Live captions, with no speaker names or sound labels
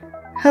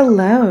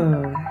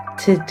Hello.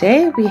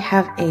 Today we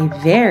have a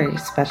very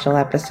special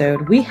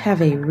episode. We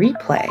have a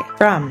replay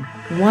from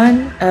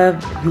one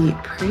of the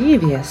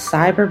previous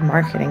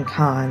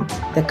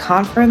CyberMarketingCons, the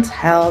conference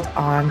held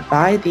on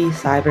by the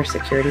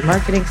Cybersecurity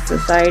Marketing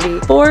Society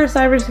for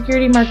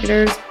cybersecurity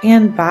marketers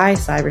and by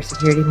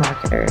cybersecurity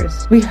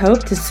marketers. We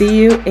hope to see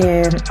you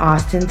in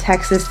Austin,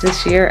 Texas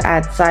this year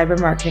at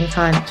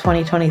CyberMarketingCon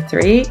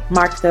 2023.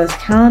 Mark those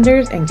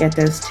calendars and get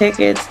those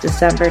tickets.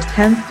 December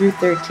 10th through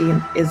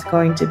 13th is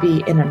going to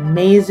be an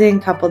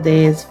amazing couple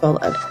days full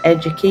of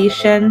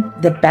education,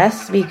 the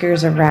best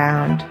speakers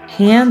around,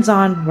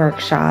 hands-on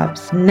workshops,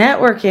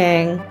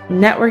 networking,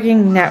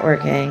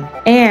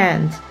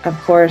 and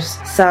of course,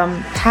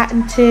 some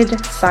patented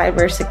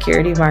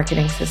Cybersecurity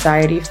Marketing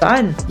Society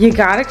fun. You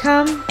gotta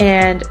come,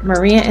 and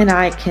Maria and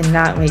I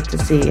cannot wait to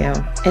see you.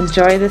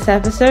 Enjoy this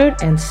episode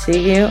and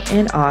see you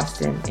in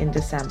Austin in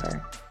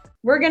December.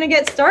 We're gonna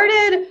get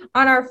started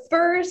on our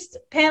first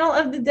panel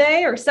of the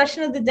day or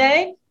session of the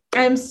day.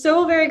 I'm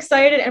so very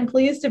excited and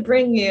pleased to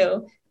bring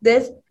you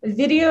this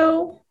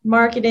video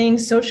marketing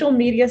social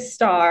media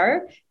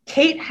star,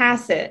 Kate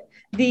Hassett,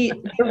 the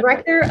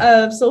Director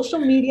of Social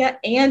Media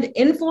and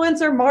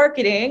Influencer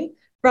Marketing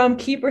from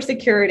Keeper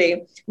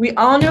Security. We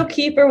all know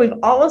Keeper. We've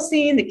all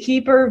seen the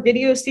Keeper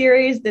video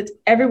series that's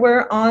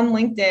everywhere on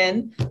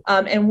LinkedIn.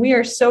 And we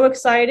are so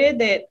excited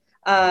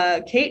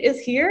that Kate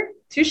is here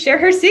to share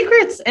her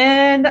secrets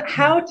and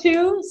how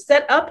to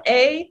set up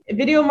a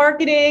video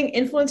marketing,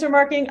 influencer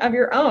marketing of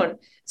your own.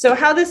 So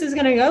how this is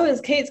going to go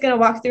is Kate's going to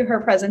walk through her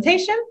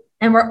presentation,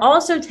 and we're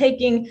also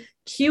taking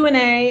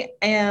Q&A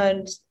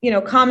and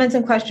comments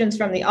and questions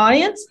from the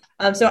audience.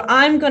 So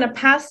I'm going to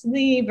pass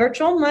the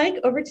virtual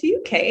mic over to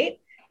you, Kate.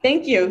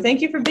 Thank you.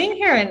 Thank you for being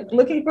here and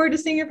looking forward to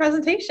seeing your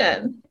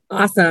presentation.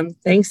 Awesome.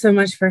 Thanks so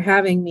much for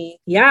having me.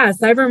 Yeah,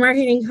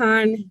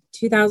 CyberMarketingCon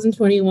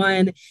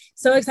 2021.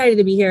 So excited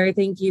to be here.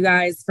 Thank you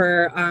guys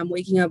for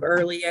waking up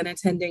early and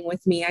attending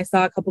with me. I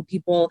saw a couple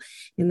people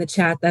in the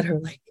chat that are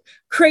like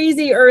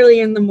crazy early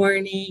in the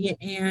morning.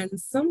 And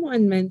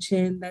someone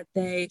mentioned that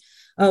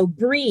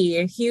Bree,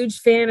 a huge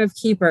fan of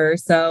Keeper.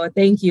 So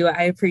thank you.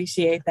 I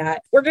appreciate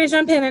that. We're going to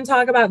jump in and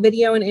talk about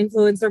video and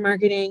influencer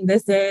marketing.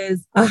 This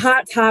is a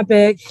hot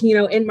topic,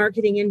 in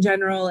marketing in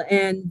general.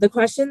 And the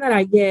question that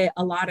I get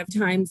a lot of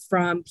times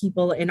from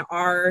people in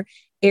our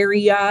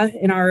area,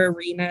 in our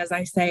arena, as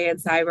I say in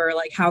cyber,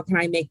 like, how can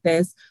I make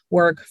this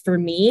work for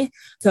me?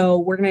 So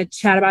we're going to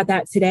chat about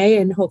that today,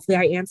 and hopefully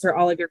I answer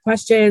all of your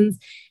questions.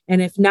 And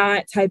if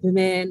not, type them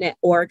in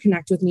or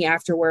connect with me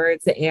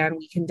afterwards, and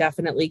we can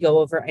definitely go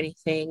over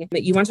anything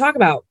that you want to talk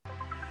about.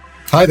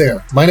 Hi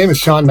there. My name is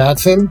Sean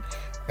Madsen,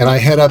 and I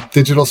head up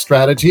digital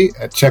strategy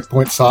at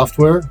Checkpoint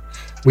Software.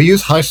 We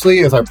use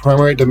Hushly as our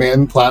primary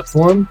demand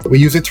platform. We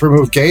use it to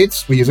remove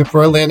gates, we use it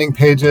for our landing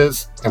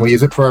pages, and we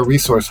use it for our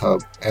resource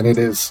hub. And it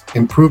has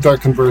improved our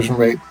conversion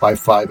rate by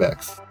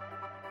 5x.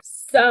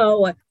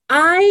 So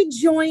I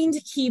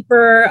joined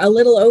Keeper a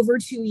little over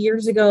 2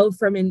 years ago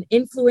from an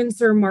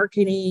influencer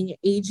marketing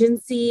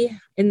agency.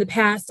 In the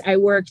past, I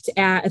worked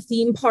at a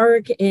theme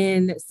park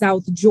in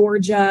South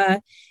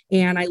Georgia,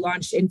 and I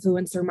launched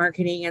influencer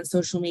marketing and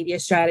social media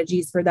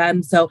strategies for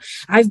them. So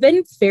I've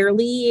been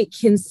fairly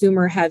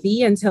consumer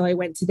heavy until I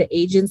went to the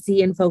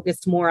agency and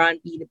focused more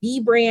on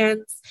B2B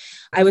brands.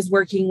 I was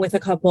working with a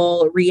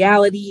couple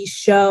reality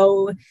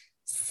show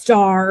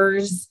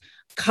stars.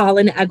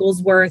 Colin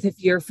Egglesworth, if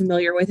you're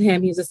familiar with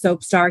him, he's a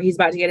soap star. He's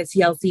about to get a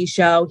TLC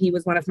show. He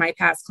was one of my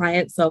past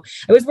clients. So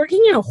I was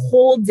working in a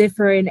whole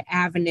different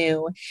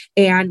avenue.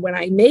 And when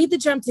I made the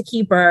jump to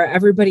Keeper,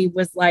 everybody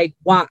was like,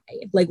 why?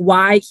 Like,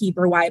 why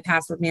Keeper? Why a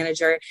password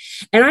manager?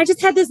 And I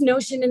just had this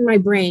notion in my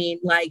brain,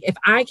 like, if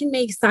I can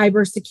make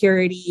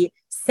cybersecurity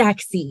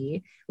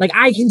sexy, like,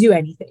 I can do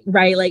anything,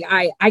 right? Like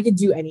I could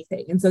do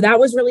anything. And so that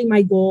was really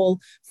my goal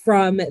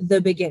from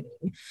the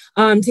beginning.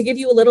 To give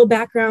you a little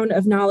background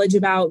of knowledge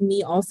about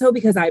me also,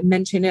 because I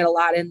mention it a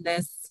lot in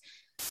this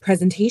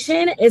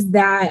presentation, is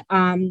that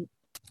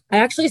I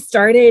actually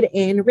started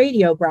in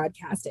radio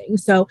broadcasting.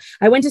 So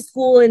I went to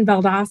school in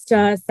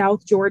Valdosta,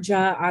 South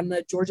Georgia, on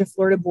the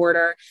Georgia-Florida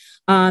border.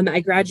 I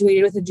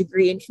graduated with a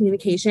degree in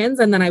communications,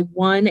 and then I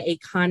won a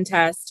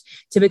contest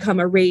to become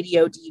a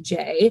radio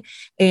DJ.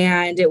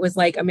 And it was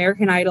like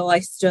American Idol. I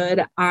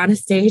stood on a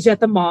stage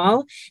at the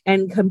mall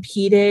and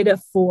competed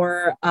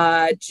for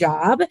a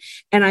job,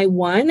 and I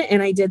won.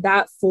 And I did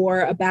that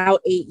for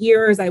about 8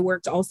 years. I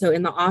worked also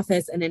in the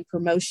office and in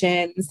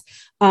promotions.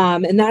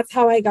 And that's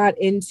how I got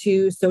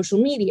into social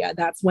media.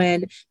 That's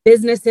when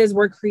businesses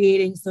were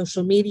creating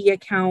social media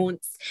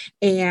accounts,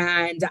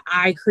 and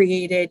I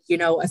created,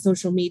 a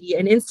social media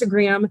and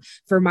Instagram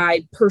for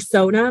my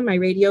persona, my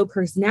radio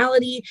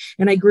personality.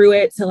 And I grew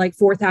it to like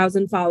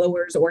 4,000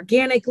 followers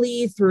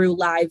organically through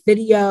live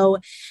video.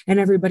 And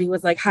everybody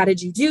was like, how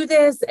did you do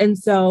this? And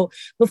so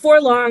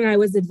before long, I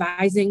was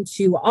advising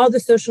to all the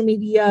social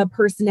media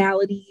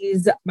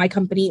personalities. My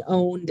company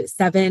owned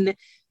 7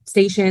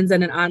 stations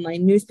and an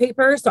online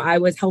newspaper. So I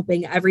was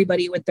helping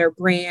everybody with their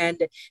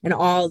brand and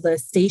all the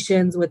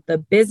stations with the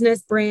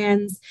business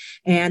brands.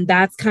 And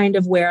that's kind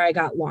of where I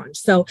got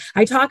launched. So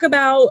I talk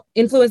about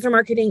influencer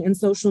marketing and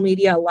social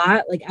media a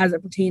lot, like as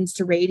it pertains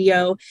to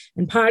radio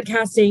and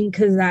podcasting,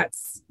 because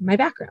that's my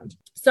background.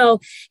 So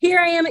here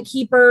I am at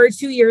Keeper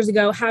 2 years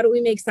ago. How do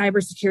we make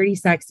cybersecurity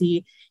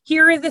sexy?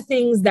 Here are the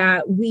things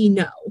that we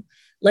know.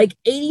 Like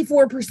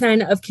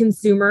 84% of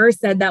consumers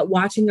said that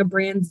watching a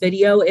brand's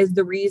video is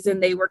the reason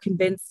they were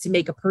convinced to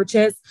make a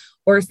purchase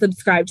or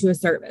subscribe to a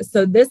service.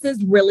 So this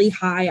is really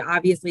high.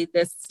 Obviously,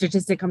 this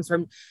statistic comes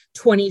from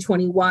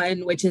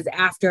 2021, which is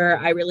after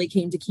I really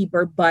came to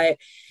Keeper, but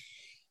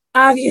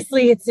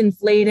obviously it's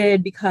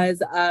inflated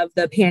because of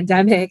the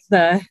pandemic,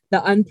 the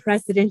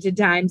unprecedented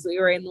times we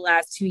were in the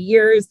last 2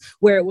 years,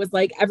 where it was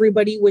like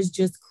everybody was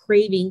just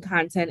craving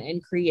content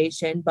and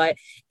creation. But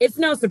it's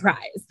no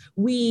surprise.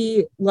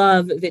 We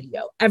love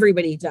video.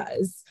 Everybody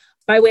does.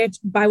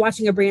 By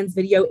watching a brand's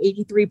video,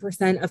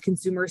 83% of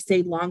consumers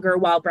stayed longer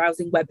while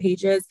browsing web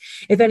pages.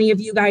 If any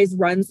of you guys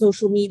run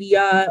social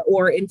media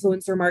or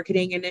influencer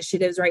marketing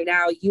initiatives right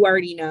now, you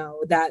already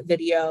know that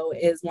video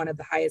is one of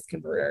the highest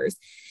converters.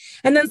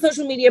 And then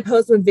social media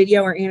posts with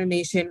video or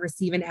animation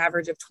receive an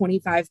average of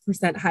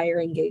 25% higher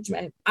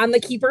engagement. On the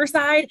Keeper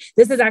side,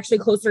 this is actually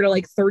closer to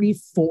like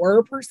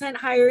 34%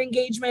 higher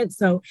engagement.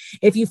 So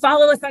if you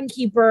follow us on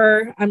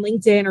Keeper, on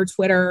LinkedIn or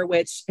Twitter,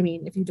 which, I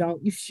mean, if you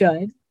don't, you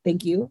should.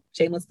 Thank you.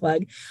 Shameless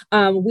plug.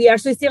 We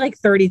actually see like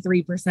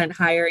 33%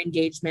 higher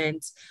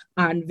engagement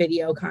on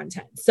video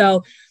content.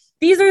 So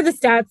these are the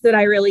stats that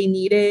I really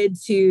needed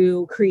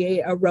to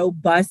create a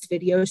robust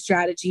video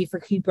strategy for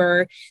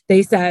Keeper.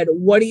 They said,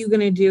 what are you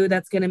going to do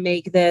that's going to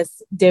make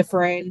this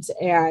different?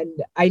 And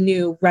I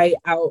knew right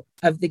out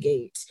of the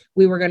gate,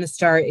 we were going to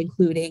start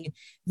including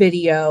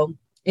video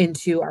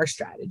into our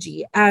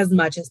strategy as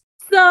much as.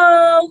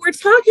 So we're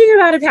talking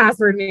about a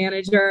password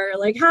manager.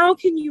 Like, how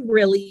can you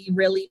really,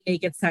 really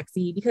make it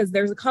sexy? Because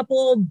there's a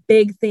couple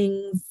big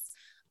things,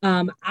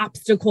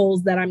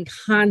 obstacles that I'm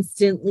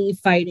constantly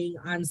fighting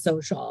on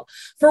social.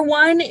 For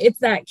one, it's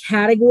that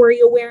category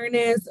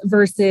awareness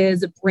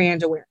versus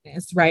brand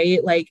awareness,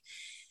 right? Like,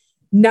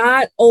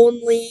 not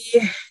only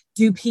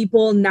do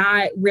people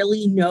not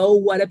really know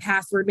what a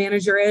password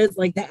manager is,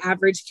 like the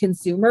average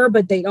consumer,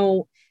 but they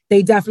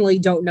definitely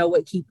don't know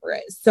what Keeper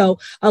is. So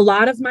a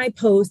lot of my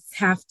posts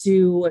have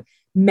to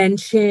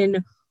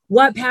mention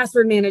what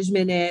password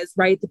management is,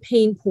 right? The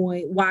pain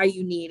point, why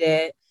you need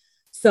it.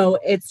 So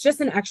it's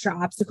just an extra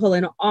obstacle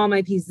in all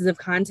my pieces of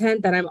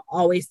content that I'm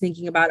always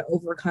thinking about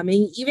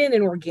overcoming. Even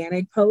in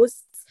organic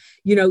posts,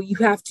 you know, you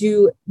have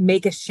to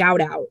make a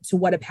shout out to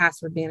what a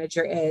password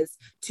manager is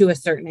to a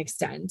certain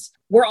extent.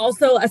 We're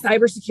also a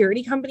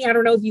cybersecurity company. I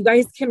don't know if you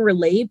guys can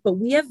relate, but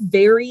we have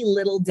very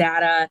little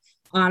data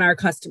on our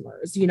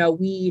customers. You know,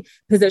 we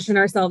position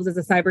ourselves as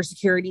a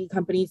cybersecurity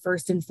company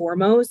first and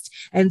foremost.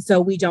 And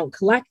so we don't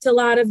collect a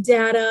lot of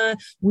data.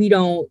 We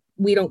don't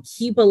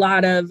keep a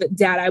lot of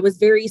data. I was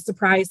very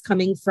surprised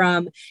coming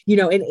from, you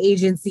know, an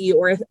agency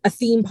or a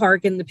theme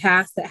park in the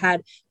past that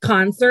had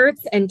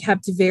concerts and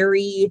kept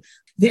very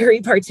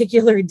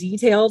particular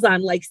details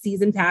on like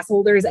season pass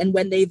holders and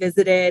when they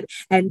visited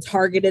and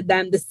targeted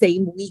them the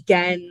same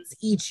weekends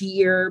each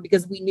year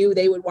because we knew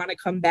they would want to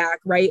come back,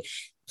 right?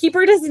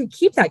 Keeper doesn't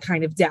keep that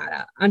kind of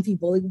data on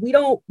people. Like, we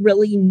don't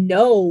really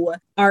know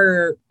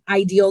our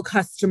ideal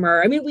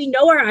customer. I mean, we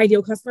know our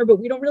ideal customer, but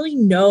we don't really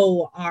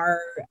know our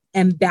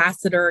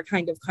ambassador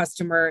kind of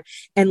customer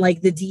and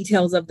like the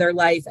details of their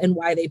life and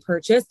why they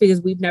purchase,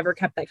 because we've never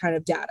kept that kind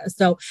of data.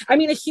 So, I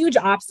mean, a huge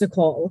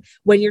obstacle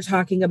when you're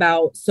talking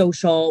about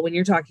social, when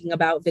you're talking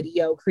about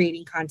video,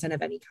 creating content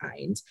of any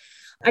kind.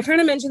 I kind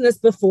of mentioned this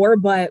before,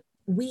 but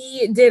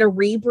we did a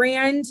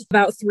rebrand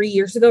about 3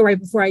 years ago, right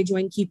before I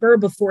joined Keeper.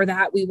 Before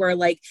that, we were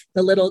like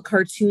the little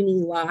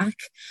cartoony lock.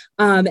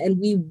 And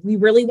we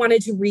really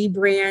wanted to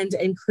rebrand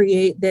and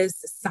create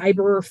this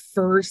cyber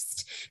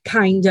first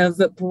kind of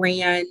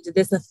brand,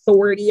 this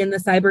authority in the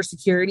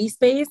cybersecurity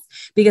space,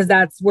 because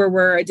that's where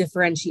we're a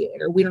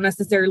differentiator. We don't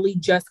necessarily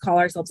just call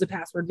ourselves a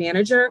password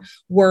manager.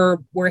 We're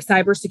a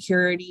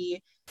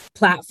cybersecurity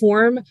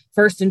platform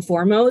first and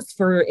foremost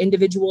for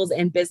individuals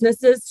and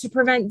businesses to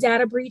prevent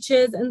data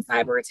breaches and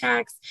cyber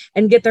attacks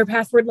and get their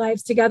password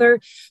lives together.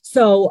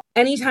 So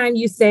anytime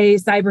you say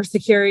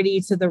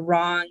cybersecurity to the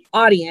wrong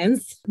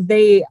audience,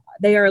 they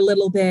are a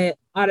little bit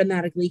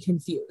automatically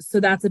confused. So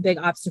that's a big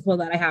obstacle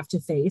that I have to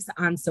face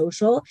on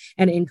social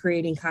and in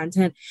creating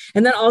content.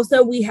 And then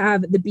also we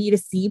have the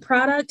B2C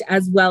product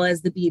as well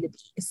as the B2B.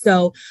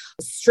 So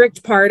a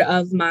strict part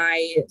of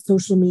my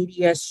social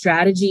media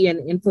strategy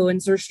and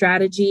influencer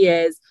strategy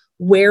is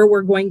where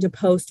we're going to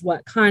post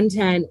what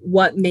content,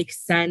 what makes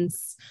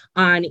sense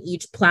on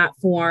each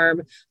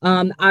platform.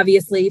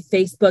 Obviously,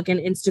 Facebook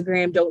and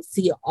Instagram don't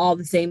see all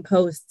the same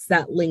posts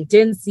that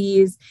LinkedIn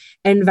sees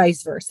and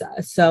vice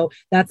versa. So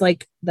that's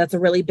a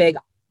really big,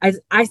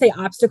 I say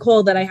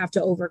obstacle that I have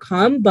to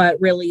overcome, but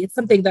really it's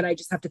something that I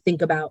just have to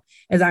think about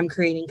as I'm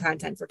creating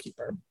content for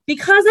Keeper.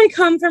 because I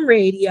come from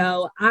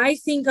radio, I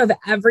think of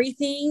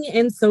everything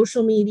in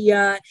social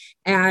media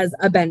as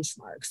a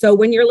benchmark. So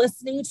when you're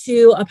listening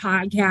to a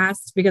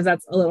podcast, because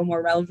that's a little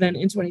more relevant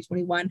in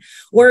 2021,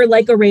 or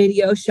like a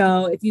radio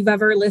show, if you've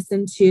ever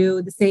listened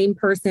to the same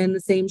person,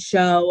 the same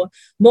show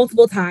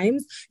multiple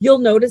times, you'll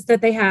notice that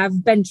they have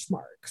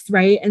benchmarks,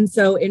 right? And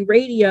so in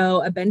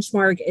radio, a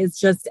benchmark is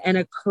just an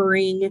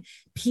occurring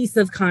piece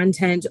of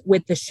content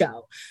with the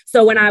show.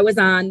 So when I was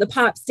on the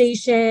pop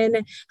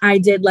station, I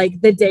did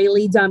like the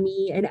Daily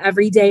Dummy, and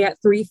every day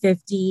at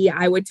 3:50,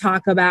 I would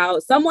talk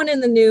about someone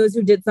in the news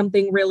who did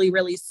something really,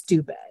 really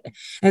stupid.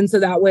 And so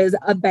that was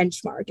a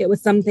benchmark. It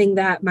was something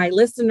that my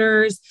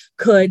listeners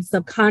could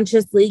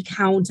subconsciously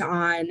count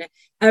on.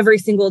 Every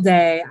single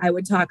day, I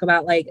would talk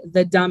about like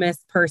the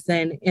dumbest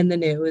person in the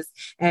news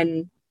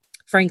and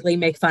frankly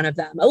make fun of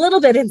them. A little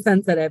bit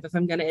insensitive, if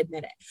I'm going to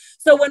admit it.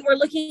 So when we're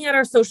looking at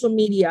our social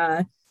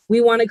media,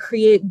 we want to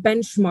create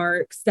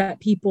benchmarks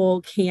that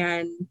people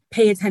can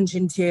pay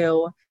attention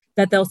to,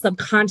 that they'll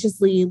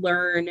subconsciously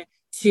learn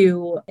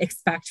to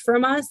expect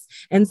from us.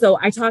 And so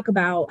I talk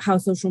about how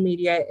social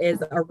media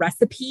is a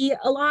recipe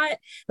a lot.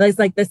 It's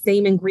like the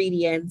same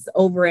ingredients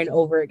over and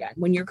over again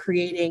when you're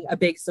creating a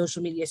big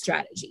social media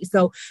strategy.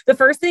 So the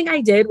first thing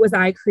I did was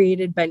I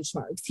created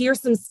benchmarks.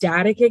 Here's some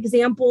static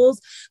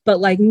examples, but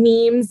like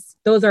memes,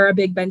 those are a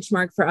big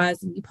benchmark for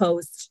us. We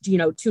post,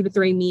 2 to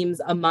 3 memes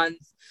a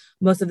month.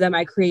 Most of them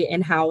I create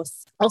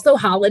in-house. Also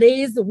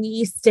holidays,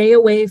 we stay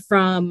away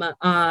from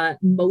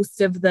most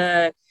of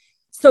the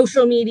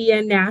social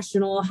media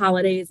national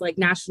holidays like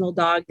National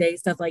Dog Day,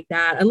 stuff like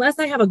that. Unless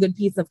I have a good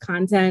piece of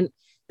content,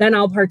 then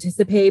I'll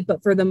participate.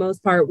 But for the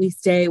most part, we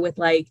stay with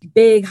like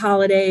big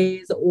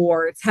holidays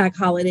or tech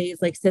holidays,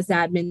 like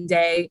Sysadmin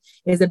Day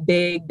is a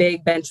big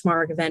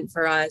benchmark event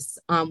for us.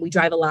 We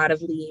drive a lot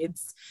of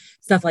leads,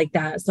 stuff like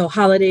that. So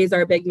holidays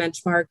are a big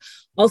benchmark.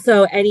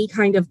 Also, any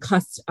kind of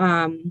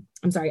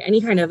any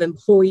kind of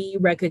employee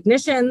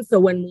recognition. So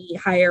when we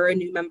hire a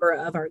new member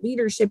of our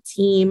leadership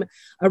team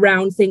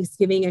around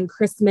Thanksgiving and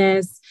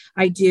Christmas,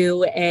 I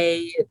do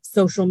a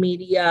social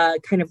media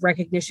kind of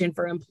recognition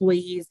for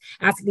employees,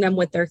 asking them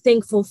what they're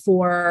thankful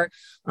for.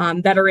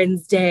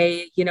 Veterans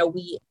Day,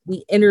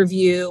 we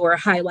interview or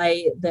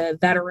highlight the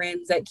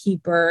veterans at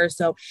Keeper.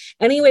 So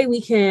anyway,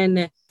 we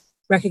can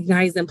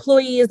recognize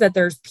employees, that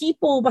there's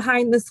people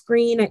behind the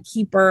screen at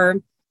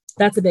Keeper.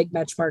 That's a big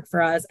benchmark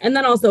for us. And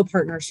then also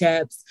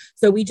partnerships.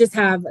 So we just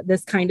have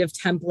this kind of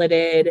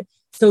templated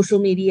social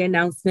media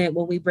announcement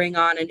when we bring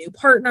on a new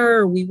partner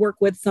or we work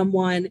with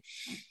someone.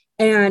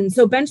 And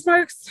so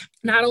benchmarks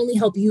not only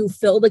help you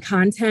fill the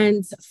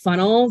content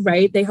funnel,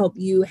 right? They help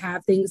you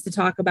have things to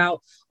talk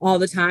about all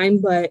the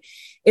time, but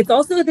it's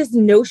also this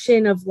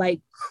notion of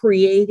like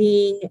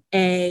creating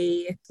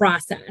a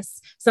process,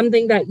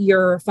 something that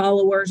your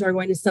followers are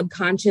going to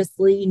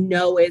subconsciously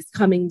know is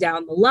coming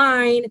down the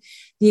line.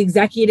 The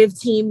executive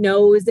team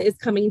knows is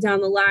coming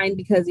down the line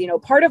because,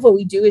 part of what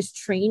we do is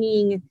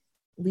training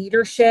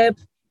leadership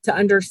to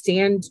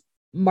understand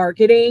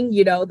marketing.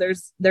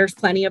 There's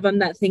plenty of them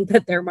that think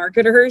that they're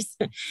marketers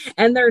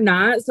and they're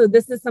not. So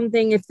this is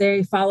something, if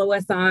they follow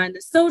us on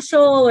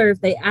social or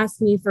if they ask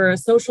me for a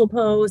social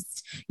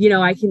post,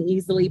 I can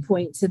easily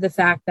point to the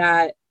fact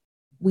that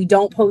we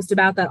don't post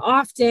about that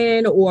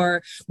often,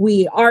 or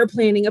we are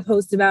planning a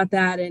post about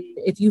that. And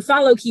if you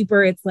follow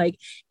Keeper, it's like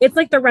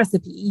the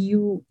recipe,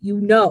 you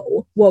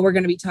know what we're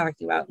going to be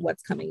talking about and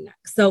what's coming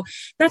next. So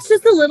that's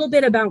just a little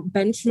bit about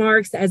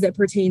benchmarks as it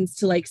pertains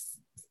to like,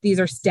 these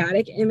are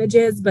static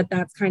images, but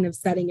that's kind of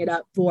setting it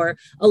up for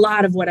a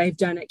lot of what I've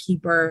done at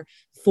Keeper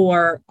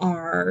for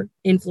our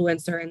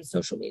influencer and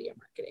social media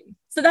marketing.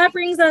 So that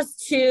brings us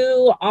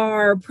to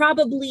our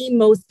probably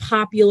most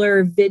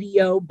popular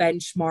video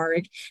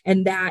benchmark,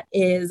 and that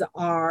is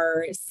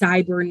our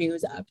cyber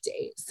news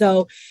update.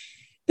 So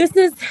this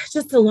is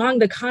just along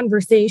the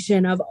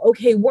conversation of,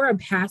 okay, we're a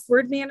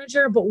password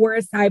manager, but we're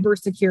a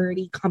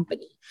cybersecurity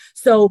company.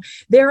 So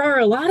there are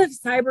a lot of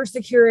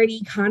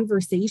cybersecurity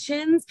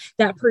conversations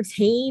that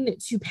pertain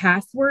to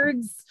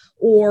passwords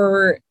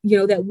or,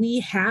 that we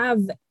have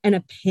an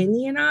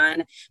opinion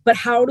on, but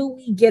how do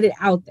we get it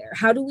out there?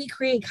 How do we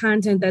create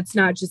content that's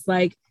not just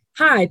like,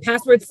 hi,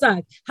 passwords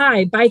suck.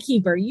 Hi, buy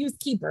Keeper, use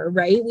Keeper,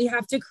 right? We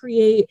have to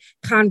create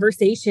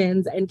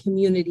conversations and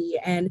community.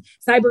 And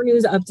Cyber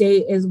News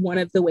Update is one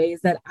of the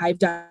ways that I've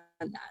done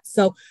that.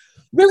 So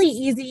really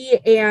easy.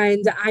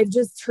 And I've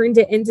just turned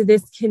it into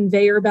this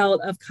conveyor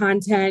belt of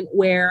content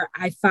where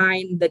I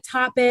find the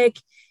topic.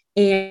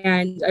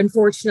 And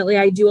unfortunately,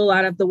 I do a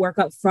lot of the work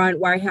up front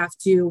where I have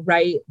to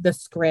write the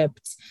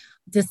script,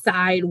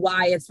 decide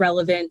why it's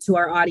relevant to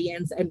our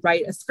audience and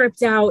write a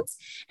script out.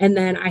 And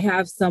then I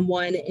have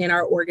someone in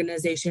our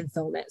organization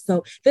film it.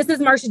 So this is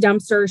Marcia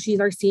Dempster. She's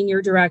our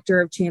senior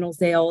director of channel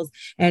sales.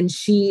 And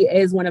she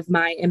is one of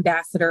my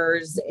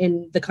ambassadors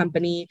in the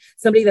company,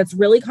 somebody that's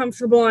really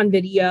comfortable on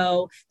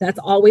video, that's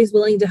always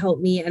willing to help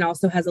me, and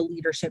also has a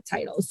leadership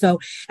title. So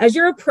as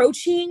you're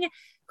approaching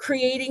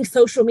creating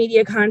social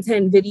media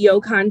content, video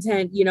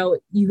content,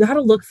 you got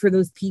to look for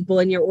those people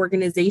in your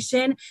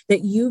organization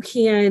that you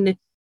can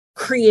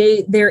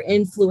create their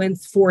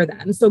influence for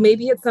them. So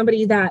maybe it's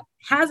somebody that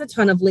has a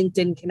ton of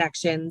LinkedIn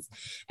connections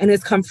and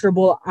is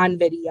comfortable on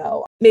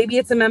video. Maybe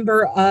it's a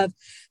member of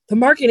the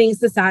marketing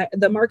society,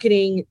 the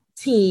marketing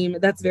team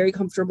that's very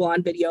comfortable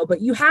on video,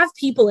 but you have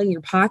people in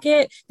your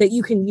pocket that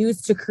you can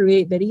use to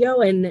create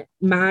video. And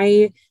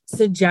my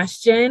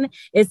suggestion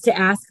is to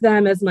ask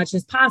them as much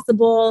as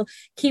possible,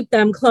 keep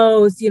them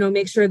close,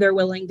 make sure they're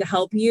willing to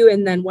help you.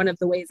 And then one of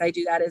the ways I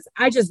do that is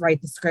I just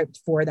write the script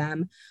for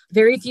them.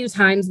 Very few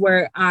times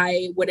where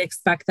I would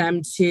expect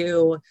them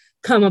to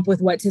come up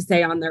with what to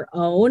say on their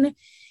own.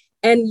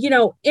 And,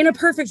 in a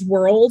perfect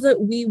world,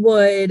 we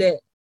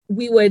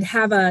would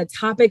have a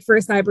topic for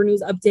a cyber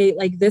news update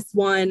like this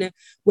one,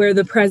 where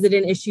the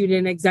president issued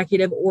an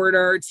executive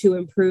order to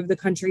improve the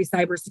country's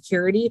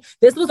cybersecurity.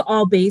 This was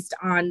all based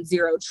on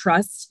zero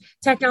trust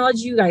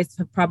technology. You guys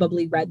have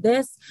probably read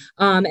this.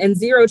 And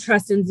zero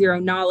trust and zero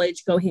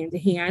knowledge go hand to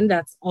hand.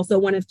 That's also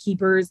one of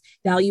Keeper's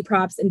value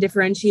props and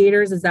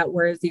differentiators, is that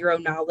we're a zero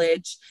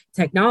knowledge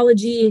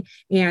technology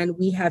and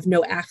we have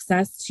no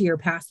access to your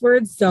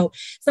passwords. So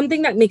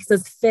something that makes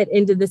us fit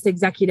into this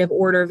executive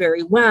order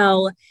very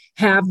well,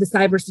 have the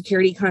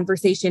cybersecurity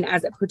conversation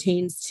as it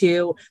pertains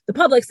to the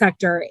public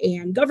sector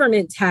and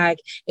government tech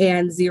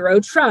and zero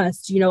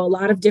trust, a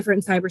lot of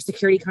different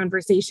cybersecurity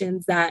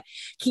conversations that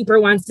Keeper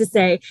wants to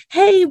say,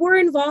 hey, we're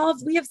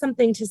involved, we have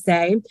something to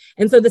say.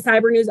 And so the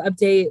cyber news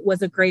update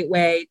was a great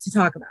way to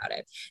talk about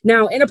it.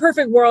 Now, in a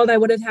perfect world, I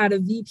would have had a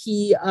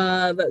VP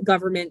of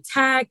government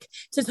tech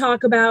to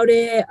talk about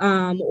it,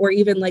 or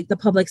even like the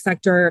public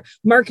sector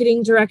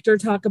marketing director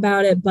talk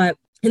about it. But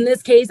in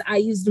this case, I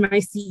used my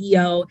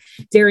CEO,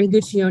 Darren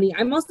Guccione.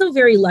 I'm also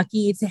very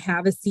lucky to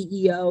have a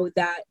CEO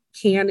that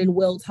can and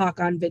will talk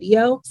on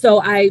video.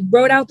 So I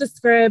wrote out the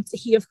script.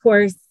 He, of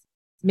course,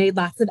 made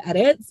lots of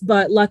edits,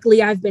 but luckily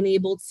I've been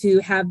able to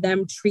have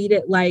them treat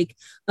it like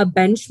a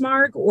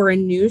benchmark or a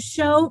news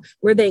show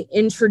where they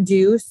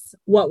introduce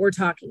what we're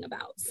talking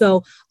about.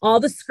 So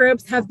all the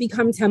scripts have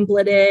become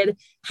templated.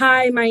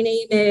 Hi, my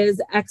name is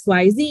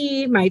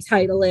XYZ. My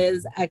title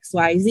is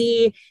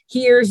XYZ.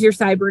 Here's your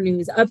cyber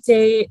news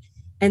update.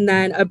 And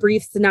then a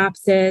brief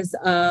synopsis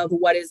of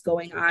what is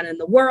going on in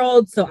the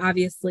world. So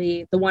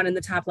obviously the one in the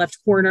top left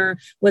corner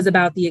was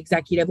about the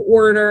executive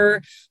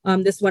order.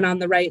 This one on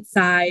the right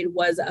side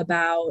was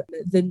about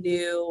the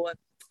new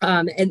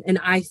an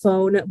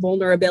iPhone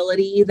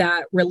vulnerability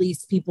that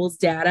released people's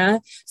data.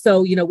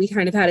 So, we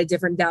kind of had a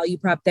different value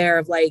prop there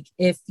of like,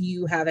 if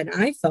you have an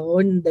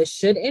iPhone, this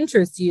should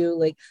interest you,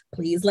 like,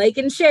 please like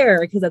and share,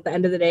 because at the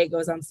end of the day, it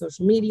goes on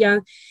social media.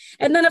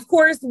 And then, of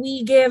course,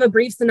 we give a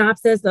brief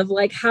synopsis of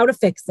like how to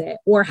fix it,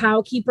 or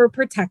how Keeper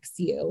protects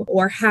you,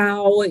 or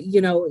how,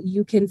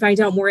 you can find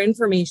out more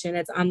information.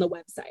 It's on the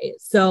website.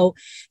 So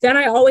then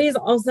I always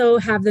also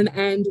have them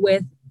end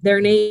with their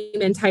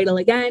name and title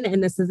again,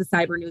 and this is a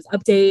cyber news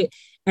update,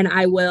 and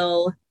I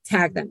will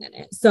tag them in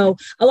it. So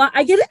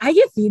I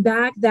get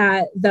feedback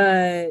that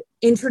the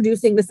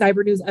introducing the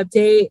cyber news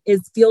update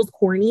feels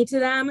corny to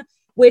them,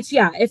 which,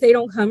 yeah, if they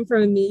don't come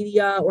from a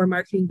media or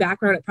marketing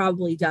background, it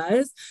probably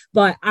does.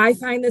 But I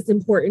find this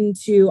important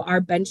to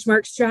our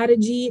benchmark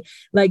strategy.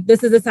 Like,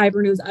 this is a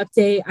cyber news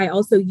update. I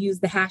also use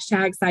the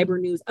hashtag cyber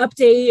news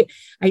update.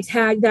 I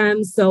tag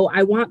them. So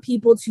I want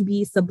people to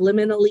be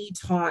subliminally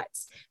taught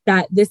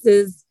that this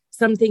is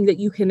something that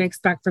you can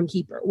expect from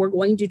Keeper. We're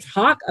going to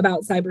talk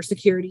about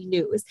cybersecurity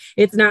news.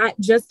 It's not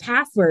just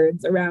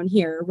passwords around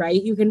here, right?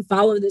 You can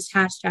follow this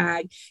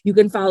hashtag. You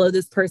can follow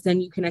this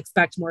person. You can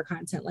expect more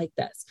content like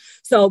this.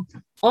 So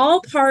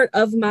all part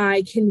of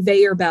my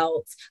conveyor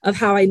belt of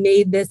how I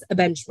made this a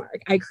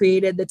benchmark. I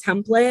created the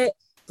template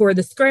for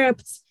the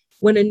script.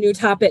 When a new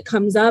topic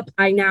comes up,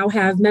 I now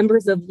have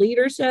members of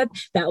leadership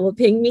that will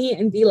ping me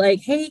and be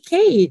like, hey,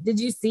 Kate, did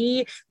you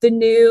see the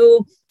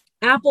new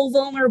Apple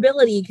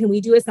vulnerability? Can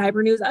we do a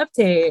cyber news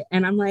update?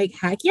 And I'm like,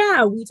 heck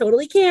yeah, we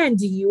totally can.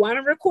 Do you want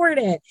to record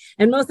it?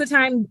 And most of the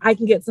time I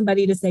can get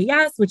somebody to say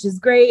yes, which is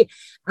great.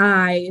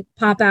 I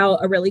pop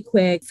out a really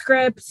quick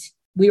script.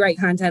 We write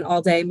content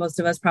all day. Most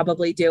of us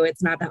probably do.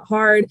 It's not that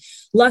hard,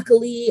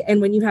 luckily. And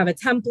when you have a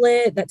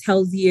template that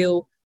tells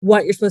you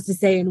what you're supposed to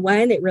say and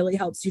when, it really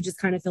helps you just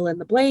kind of fill in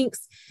the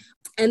blanks.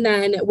 And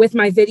then with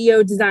my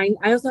video design,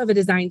 I also have a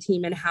design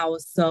team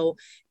in-house. So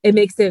it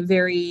makes it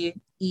very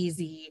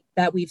easy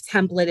that we've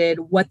templated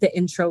what the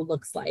intro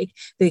looks like.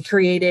 They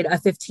created a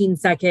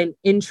 15-second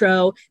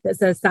intro that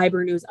says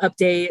cyber news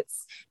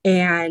updates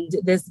and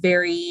this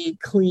very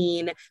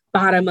clean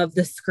bottom of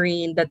the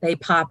screen that they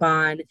pop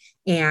on,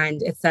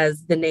 and it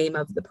says the name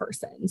of the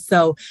person.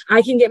 So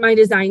I can get my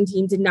design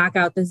team to knock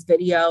out this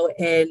video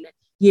in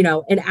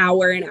an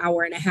hour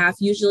and a half,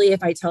 usually,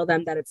 if I tell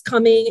them that it's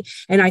coming,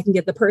 and I can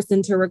get the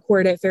person to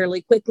record it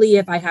fairly quickly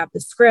if I have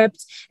the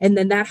script. And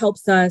then that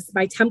helps us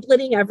by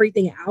templating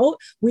everything out.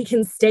 We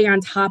can stay on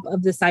top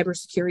of the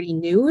cybersecurity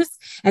news.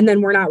 And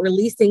then we're not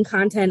releasing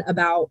content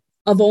about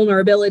a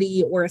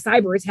vulnerability or a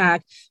cyber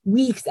attack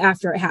weeks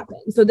after it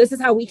happens. So this is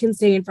how we can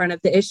stay in front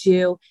of the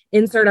issue,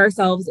 insert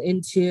ourselves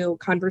into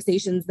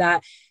conversations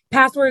that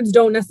passwords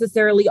don't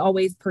necessarily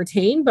always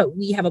pertain, but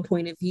we have a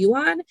point of view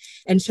on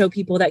and show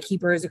people that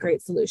Keeper is a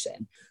great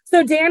solution.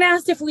 So Dan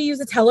asked if we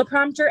use a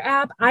teleprompter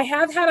app. I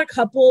have had a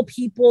couple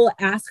people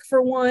ask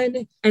for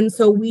one. And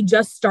so we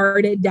just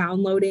started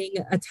downloading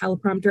a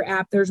teleprompter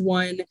app. There's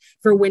one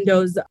for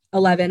Windows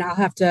 11. I'll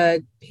have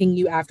to ping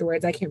you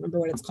afterwards. I can't remember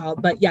what it's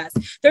called, but yes,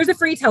 there's a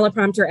free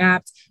teleprompter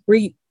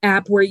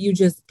app where you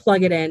just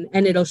plug it in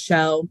and it'll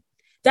show.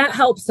 That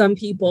helps some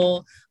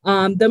people.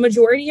 The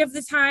majority of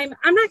the time,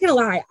 I'm not going to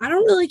lie, I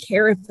don't really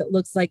care if it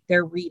looks like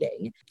they're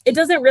reading. It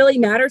doesn't really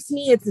matter to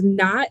me. It's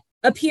not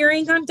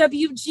appearing on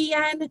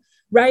WGN,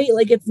 right?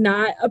 Like it's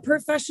not a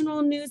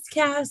professional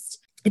newscast.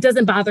 It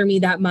doesn't bother me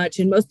that much.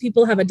 And most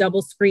people have a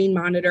double screen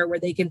monitor where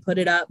they can put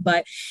it up.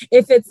 But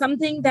if it's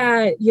something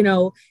that,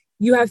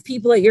 you have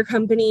people at your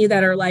company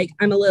that are like,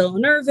 I'm a little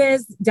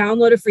nervous,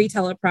 download a free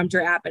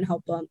teleprompter app and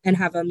help them and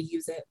have them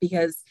use it,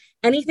 because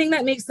anything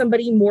that makes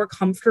somebody more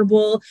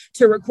comfortable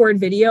to record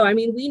video. I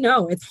mean, we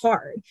know it's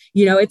hard.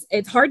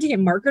 It's hard to get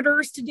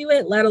marketers to do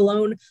it, let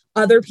alone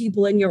other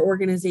people in your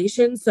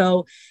organization.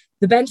 So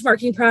the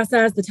benchmarking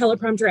process, the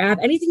teleprompter app,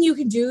 anything you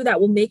can do that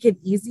will make it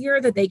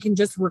easier that they can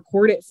just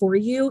record it for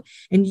you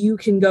and you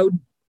can go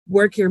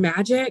work your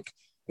magic.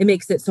 It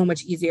makes it so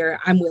much easier.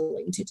 I'm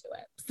willing to do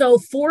it. So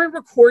for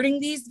recording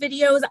these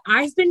videos,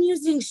 I've been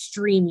using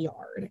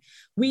StreamYard.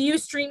 We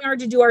use StreamYard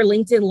to do our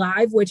LinkedIn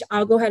Live, which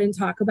I'll go ahead and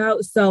talk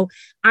about. So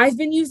I've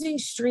been using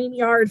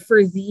StreamYard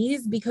for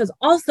these because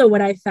also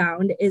what I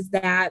found is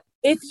that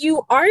if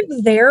you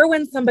aren't there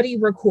when somebody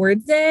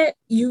records it,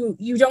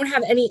 you don't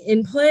have any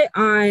input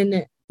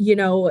on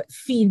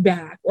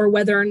feedback or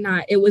whether or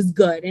not it was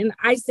good. And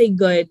I say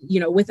good,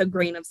 with a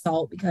grain of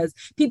salt, because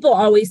people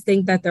always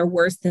think that they're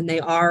worse than they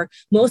are.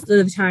 Most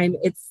of the time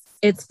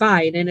it's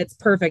fine and it's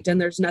perfect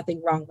and there's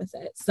nothing wrong with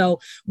it. So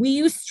we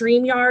use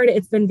StreamYard.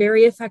 It's been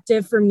very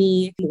effective for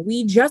me.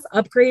 We just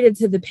upgraded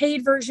to the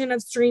paid version of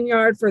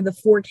StreamYard for the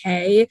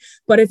 4K.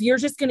 But if you're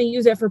just going to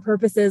use it for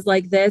purposes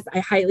like this, I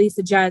highly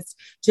suggest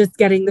just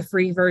getting the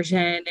free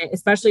version,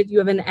 especially if you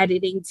have an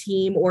editing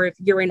team or if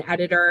you're an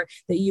editor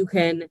that you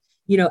can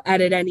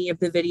edit any of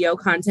the video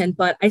content.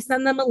 But I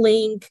send them a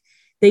link.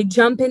 They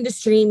jump into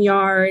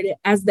StreamYard.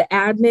 As the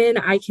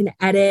admin, I can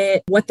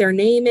edit what their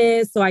name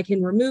is. So I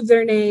can remove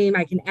their name.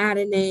 I can add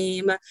a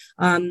name.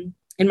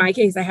 In my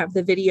case, I have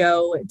the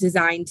video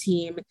design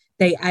team.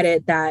 They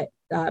edit that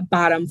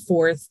bottom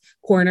fourth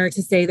corner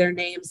to say their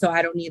name. So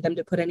I don't need them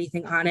to put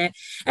anything on it.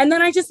 And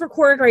then I just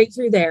record right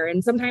through there.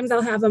 And sometimes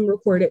I'll have them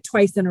record it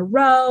twice in a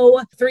row,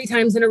 3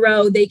 times in a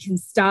row. They can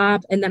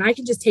stop. And then I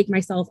can just take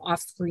myself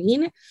off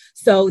screen.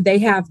 So they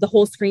have the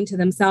whole screen to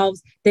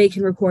themselves. They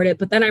can record it,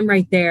 but then I'm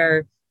right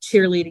there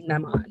cheerleading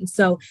them on.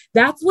 So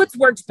that's what's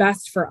worked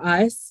best for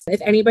us. If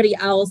anybody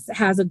else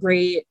has a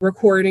great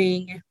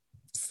recording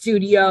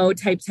studio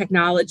type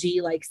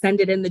technology, like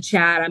send it in the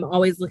chat. I'm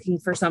always looking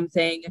for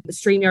something. The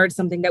StreamYard is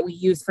something that we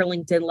use for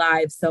LinkedIn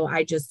Live. So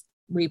I just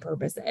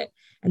repurpose it.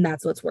 And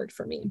that's what's worked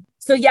for me.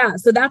 So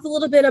so that's a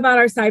little bit about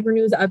our cyber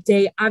news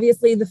update.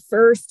 Obviously, the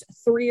first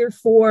 3 or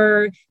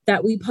 4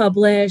 that we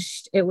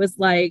published, it was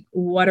like,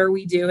 what are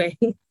we doing?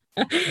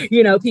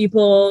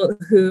 People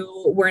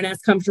who weren't as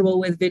comfortable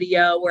with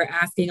video were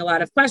asking a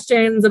lot of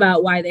questions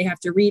about why they have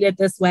to read it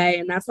this way.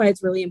 And that's why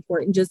it's really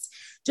important. Just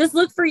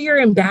look for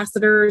your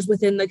ambassadors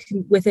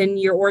within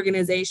your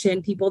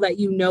organization, people that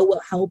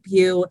will help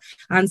you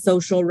on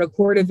social,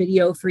 record a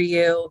video for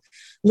you.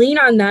 Lean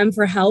on them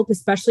for help,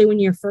 especially when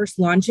you're first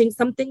launching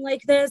something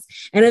like this.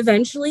 And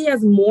eventually,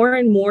 as more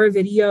and more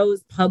videos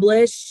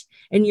publish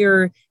and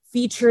you're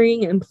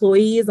featuring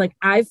employees, like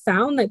I've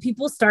found that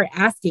people start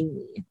asking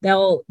me,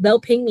 they'll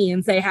ping me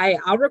and say, hey,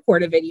 I'll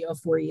record a video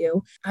for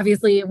you.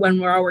 Obviously, when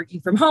we're all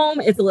working from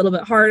home, it's a little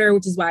bit harder,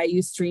 which is why I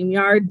use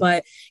StreamYard.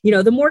 But,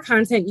 the more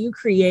content you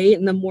create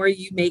and the more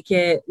you make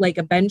it like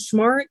a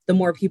benchmark, the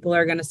more people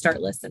are going to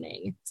start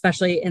listening,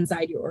 especially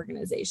inside your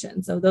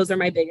organization. So those are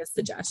my biggest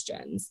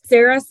suggestions.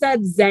 Sarah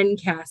said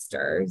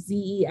Zencastr,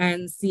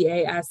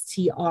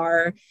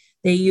 Zencastr.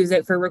 They use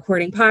it for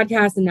recording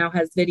podcasts and now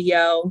has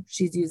video.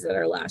 She's used it at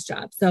her last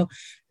job. So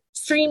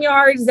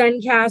StreamYard,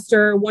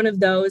 Zencastr, one of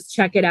those,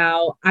 check it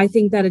out. I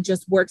think that it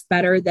just works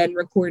better than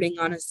recording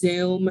on a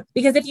Zoom.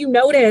 Because if you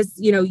notice,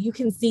 you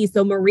can see,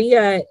 so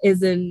Maria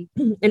is an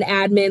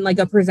admin, like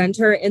a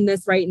presenter in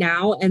this right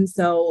now. And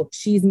so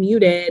she's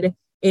muted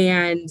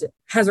and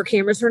has her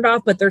camera turned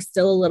off, but there's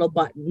still a little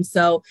button.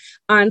 So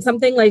on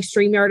something like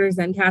StreamYard or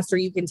Zencastr,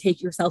 you can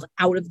take yourself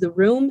out of the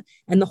room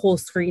and the whole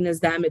screen is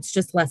them. It's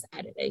just less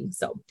editing.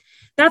 So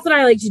that's what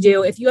I like to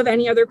do. If you have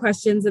any other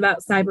questions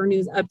about Cyber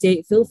News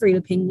Update, feel free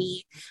to ping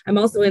me. I'm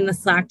also in the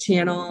Slack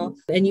channel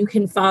and you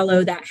can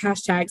follow that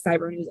hashtag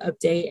Cyber News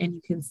Update and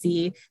you can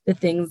see the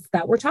things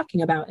that we're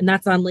talking about. And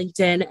that's on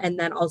LinkedIn and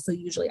then also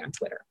usually on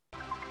Twitter.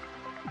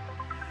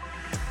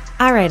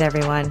 All right,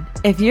 everyone.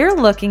 If you're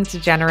looking to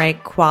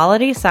generate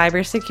quality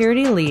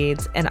cybersecurity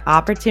leads and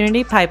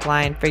opportunity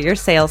pipeline for your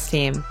sales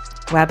team,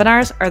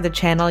 webinars are the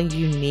channel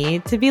you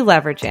need to be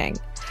leveraging.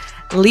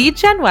 Lead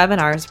gen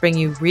webinars bring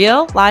you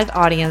real live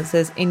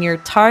audiences in your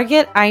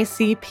target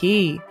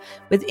ICP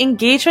with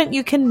engagement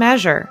you can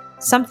measure,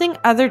 something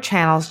other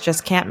channels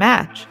just can't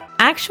match.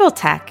 Actual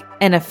Tech,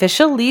 an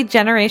official lead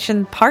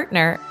generation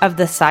partner of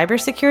the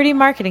Cybersecurity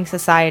Marketing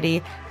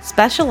Society,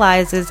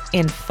 specializes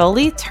in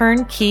fully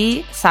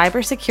turnkey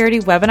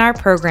cybersecurity webinar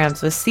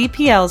programs with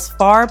CPLs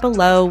far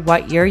below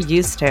what you're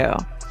used to.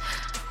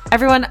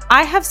 Everyone,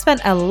 I have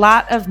spent a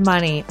lot of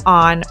money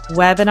on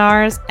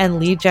webinars and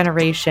lead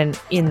generation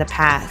in the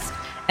past.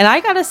 And I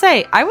gotta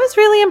say, I was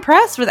really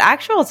impressed with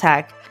Actual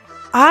Tech.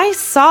 I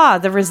saw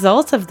the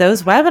results of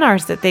those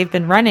webinars that they've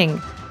been running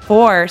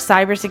for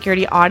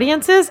cybersecurity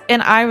audiences,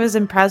 and I was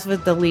impressed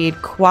with the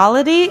lead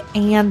quality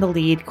and the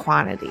lead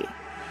quantity.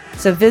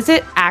 So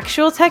visit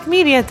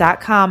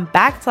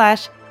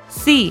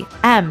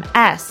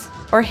actualtechmedia.com/CMS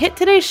or hit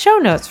today's show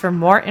notes for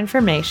more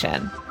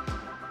information.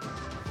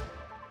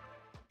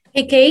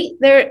 Hey, Kate,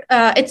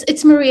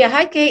 it's Maria.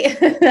 Hi, Kate.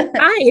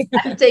 Hi.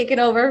 I'm taking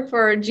over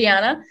for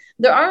Gianna.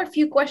 There are a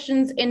few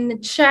questions in the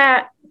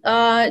chat.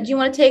 Do you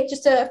want to take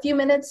just a few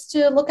minutes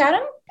to look at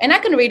them? And I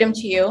can read them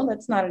to you.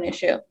 That's not an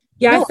issue.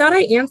 Yeah, No. I thought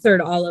I answered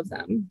all of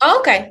them.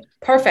 Okay,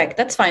 perfect.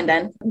 That's fine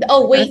then.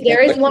 Oh, wait,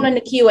 there is one in the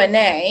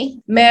Q&A.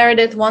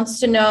 Meredith wants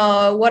to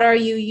know, what are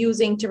you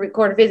using to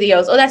record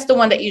videos? Oh, that's the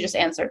one that you just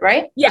answered,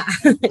 right? Yeah.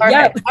 Perfect.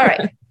 Yep. All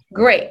right,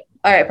 great.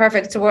 All right,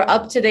 perfect. So we're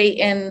up to date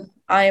and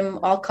I'm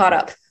all caught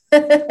up.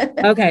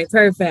 Okay,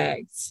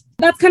 perfect.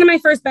 That's kind of my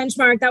first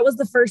benchmark. That was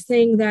the first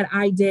thing that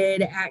I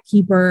did at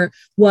Keeper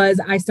was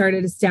I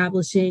started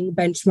establishing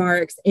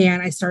benchmarks,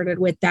 and I started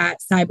with that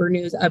Cyber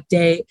News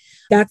update.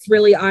 That's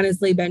really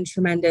honestly been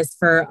tremendous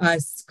for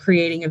us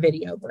creating a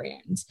video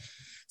brand.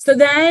 So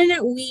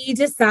then we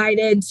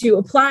decided to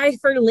apply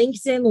for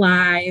LinkedIn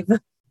Live.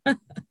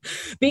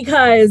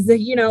 Because,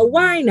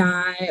 why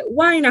not?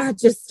 Why not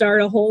just start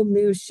a whole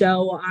new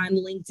show on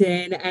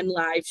LinkedIn and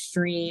live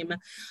stream?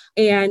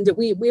 And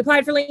we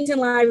applied for LinkedIn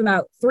Live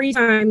about 3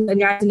 times and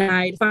got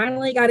denied.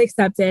 Finally got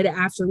accepted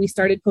after we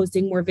started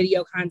posting more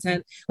video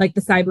content like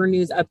the Cyber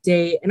News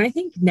update. And I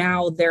think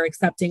now they're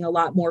accepting a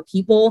lot more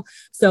people.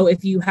 So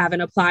if you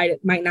haven't applied,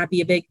 it might not be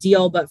a big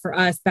deal. But for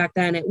us back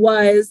then it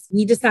was.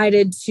 We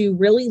decided to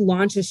really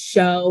launch a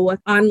show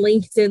on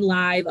LinkedIn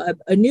Live,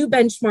 a new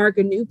benchmark,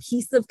 a new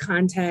piece of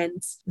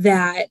content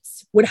that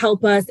would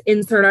help us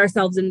insert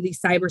ourselves into these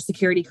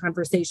cybersecurity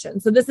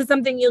conversations. So this is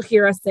something you'll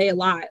hear us say a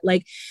lot.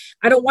 Like,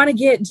 I don't want to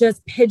get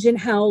just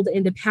pigeonholed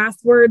into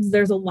passwords.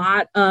 There's a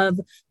lot of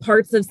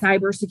parts of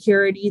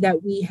cybersecurity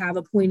that we have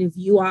a point of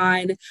view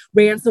on: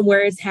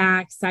 ransomware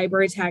attacks,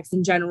 cyber attacks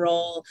in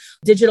general,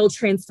 digital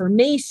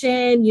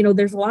transformation.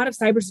 There's a lot of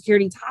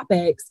cybersecurity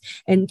topics,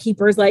 and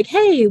Keeper's like,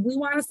 hey, we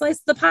want to slice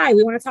the pie.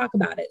 We want to talk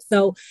about it.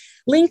 So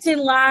LinkedIn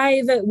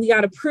Live, we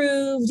got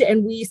approved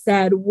and we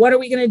said, what are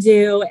we going to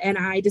do? And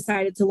I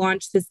decided to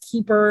launch this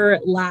Keeper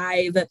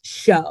Live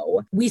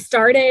show. We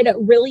started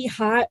really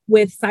hot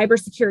with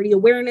Cybersecurity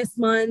Awareness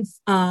Month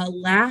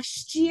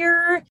last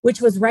year,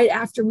 which was right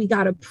after we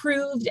got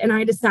approved. And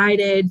I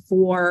decided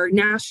for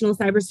National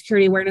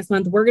Cybersecurity Awareness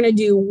Month, we're going to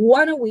do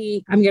one a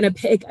week. I'm going to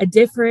pick a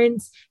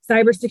different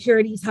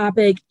cybersecurity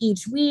topic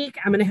each week.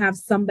 I'm going to have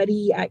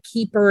somebody at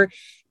Keeper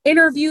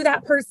interview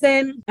that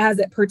person as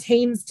it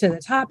pertains to the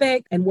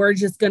topic, and we're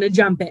just going to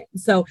jump in.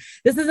 So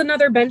this is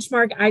another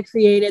benchmark I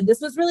created.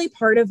 This was really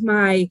part of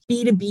my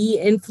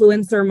B2B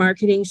influencer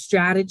marketing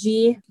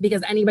strategy,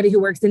 because anybody who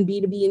works in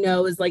B2B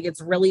knows it's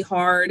really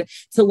hard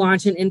to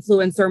launch an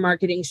influencer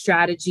marketing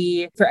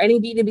strategy for any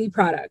B2B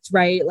product,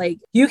 right?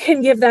 You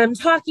can give them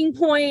talking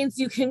points,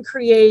 you can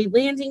create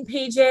landing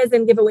pages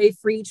and give away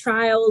free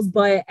trials,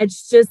 but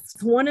it's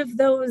just one of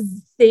those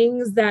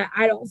things that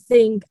I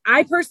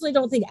personally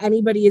don't think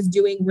anybody is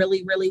doing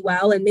really, really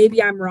well. And maybe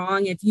I'm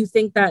wrong. If you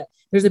think that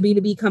there's a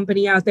B2B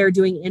company out there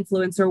doing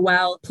influencer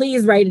well,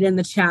 please write it in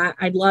the chat.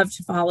 I'd love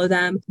to follow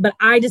them. But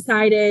I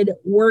decided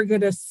we're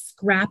going to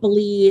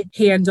scrappily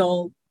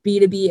handle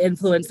B2B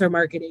influencer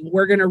marketing.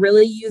 We're going to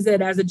really use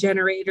it as a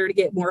generator to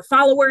get more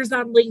followers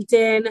on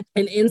LinkedIn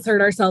and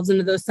insert ourselves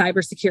into those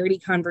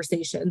cybersecurity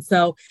conversations.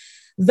 So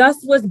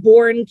thus was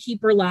born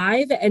Keeper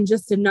Live, and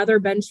just another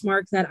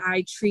benchmark that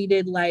I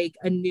treated like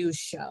a news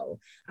show.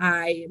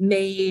 I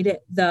made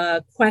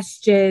the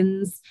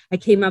questions. I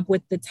came up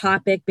with the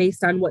topic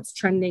based on what's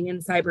trending in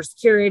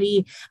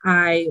cybersecurity.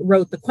 I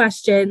wrote the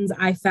questions.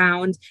 I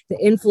found the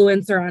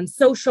influencer on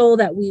social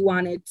that we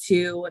wanted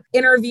to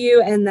interview,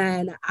 and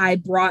then I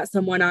brought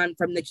someone on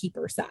from the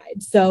Keeper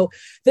side. So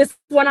this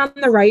one on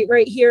the right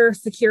here,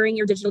 securing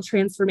your digital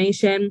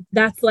transformation,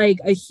 that's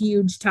a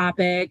huge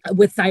topic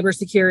with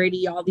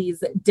cybersecurity. All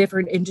these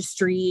different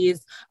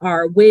industries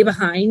are way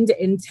behind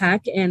in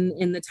tech and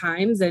in the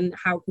times. And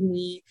how can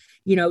we,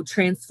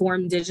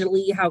 transform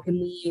digitally? How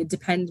can we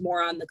depend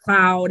more on the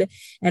cloud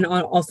and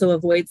also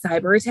avoid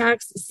cyber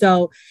attacks?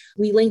 So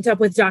we linked up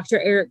with Dr.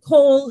 Eric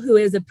Cole, who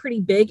is a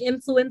pretty big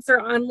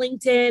influencer on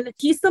LinkedIn.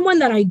 He's someone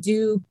that I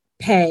do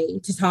pay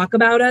to talk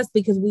about us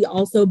because we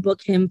also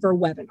book him for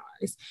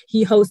webinars.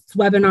 He hosts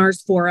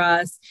webinars for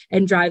us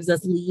and drives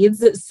us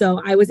leads.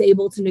 So I was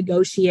able to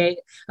negotiate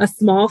a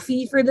small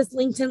fee for this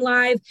LinkedIn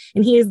Live,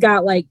 and he has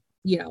got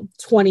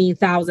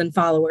 20,000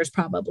 followers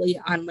probably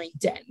on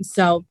LinkedIn.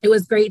 So it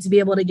was great to be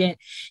able to get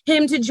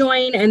him to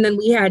join. And then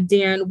we had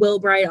Dan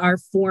Wilbright, our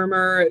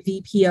former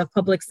VP of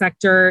Public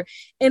Sector,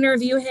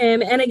 interview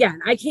him. And again,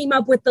 I came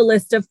up with the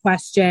list of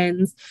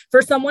questions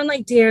for someone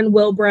like Dan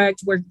Wilbright,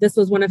 where this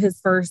was one of his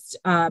first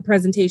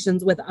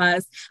presentations with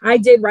us. I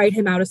did write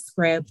him out a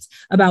script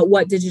about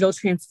what digital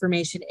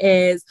transformation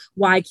is,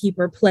 why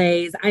Keeper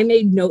plays. I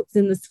made notes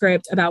in the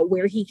script about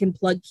where he can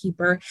plug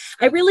Keeper.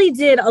 I really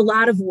did a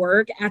lot of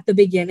work at the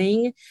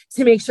beginning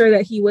to make sure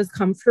that he was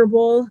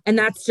comfortable. And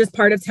that's just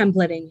part of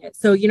templating it.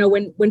 So,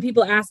 when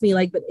people ask me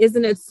but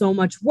isn't it so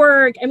much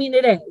work? I mean,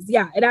 it is.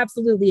 Yeah, it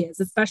absolutely is,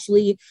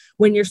 especially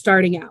when you're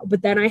starting out.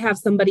 But then I have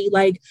somebody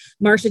like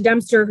Marsha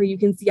Dempster, who you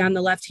can see on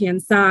the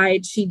left-hand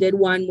side. She did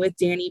one with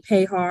Danny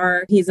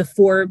Pahar. He's a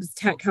Forbes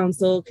Tech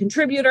Council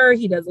contributor.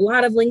 He does a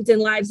lot of LinkedIn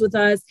Lives with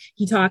us.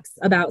 He talks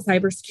about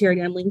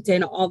cybersecurity on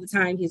LinkedIn all the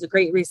time. He's a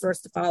great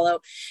resource to follow.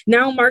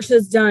 Now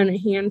Marsha's done a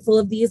handful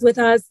of these with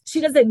us.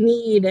 She doesn't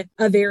need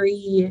a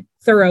very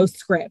thorough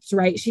script,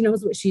 right? She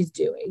knows what she's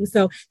doing.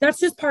 So that's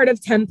just part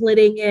of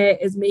templating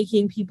it, is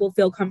making people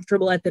feel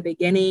comfortable at the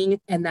beginning,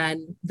 and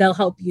then they'll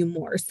help you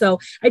more. So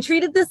I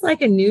treated this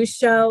like a news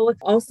show.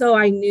 Also,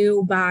 I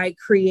knew by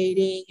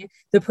creating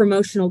the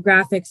promotional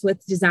graphics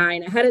with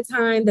design ahead of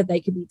time that they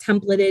could be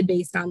templated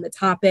based on the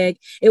topic.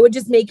 It would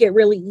just make it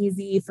really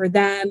easy for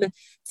them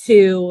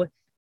to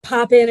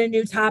pop in a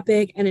new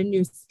topic and a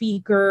new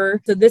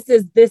speaker. So this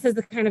is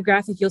the kind of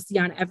graphic you'll see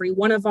on every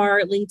one of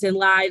our LinkedIn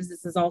Lives.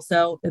 This is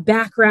also the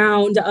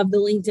background of the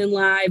LinkedIn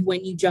Live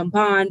when you jump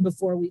on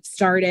before we've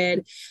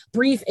started.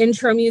 Brief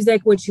intro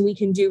music, which we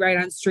can do right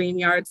on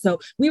StreamYard. So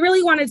we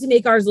really wanted to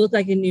make ours look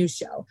like a news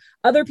show.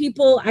 Other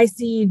people I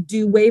see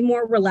do way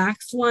more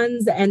relaxed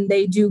ones, and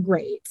they do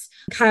great.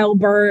 Kyle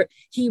Burt,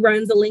 he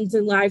runs a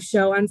LinkedIn Live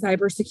show on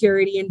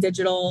cybersecurity and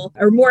digital,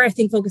 or more, I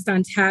think, focused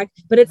on tech,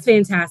 but it's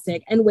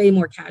fantastic and way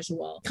more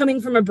casual. Coming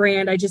from a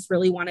brand, I just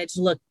really wanted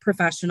to look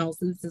professional,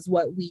 so this is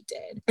what we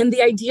did. And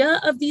the idea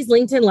of these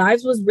LinkedIn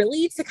Lives was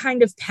really to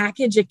kind of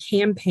package a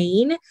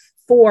campaign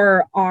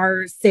for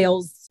our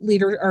sales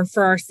leader or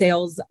for our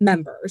sales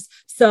members.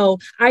 So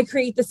I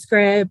create the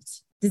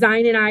script.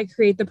 Design and I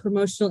create the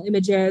promotional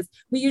images.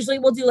 We usually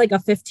will do a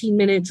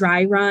 15-minute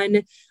dry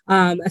run,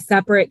 a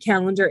separate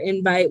calendar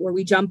invite where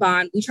we jump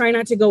on. We try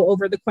not to go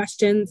over the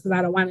questions because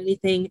I don't want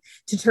anything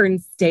to turn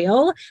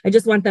stale. I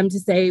just want them to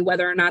say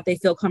whether or not they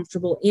feel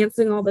comfortable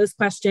answering all those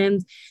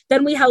questions.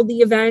 Then we held the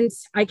event.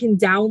 I can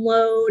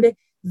download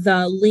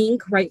the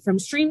link right from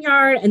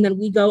StreamYard, and then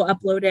we go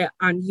upload it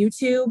on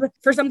YouTube.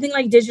 For something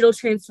like digital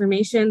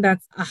transformation,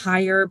 that's a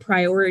higher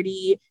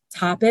priority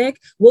topic.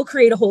 We'll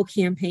create a whole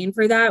campaign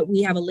for that.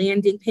 We have a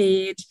landing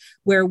page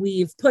where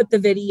we've put the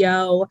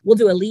video. We'll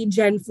do a lead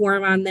gen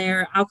form on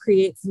there. I'll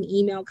create some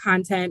email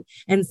content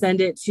and send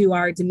it to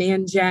our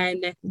demand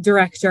gen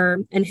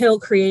director, and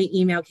he'll create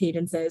email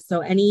cadences.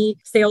 So any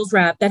sales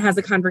rep that has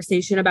a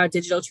conversation about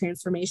digital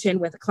transformation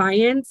with a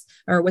client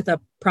or with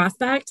a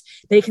prospect,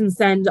 they can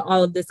send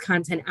all of this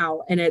content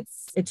out. And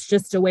it's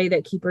just a way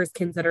that Keeper is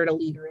considered a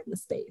leader in the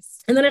space.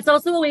 And then it's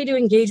also a way to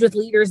engage with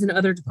leaders in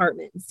other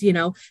departments.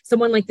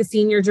 Someone like the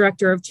senior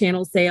director of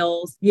channel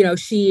sales,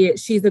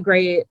 she's a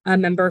great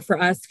member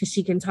for us because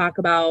she can talk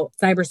about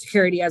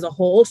cybersecurity as a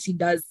whole. She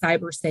does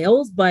cyber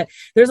sales, but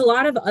there's a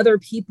lot of other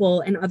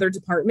people in other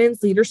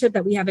departments, leadership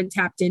that we haven't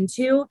tapped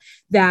into,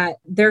 that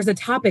there's a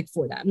topic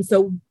for them.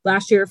 So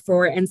last year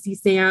for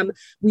NCSAM,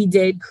 we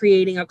did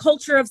creating a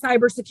culture of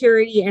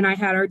cybersecurity, and I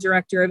had our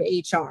director of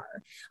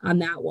HR on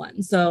that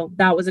one. So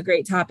that was a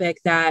great topic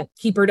that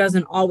Keeper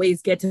doesn't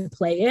always get to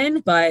play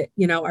in, but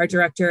our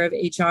director of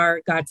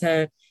HR got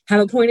to have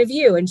a point of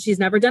view, and she's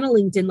never done a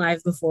LinkedIn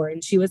Live before,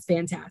 and she was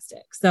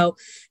fantastic. So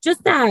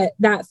just that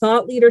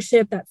thought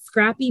leadership, that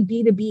scrappy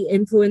B2B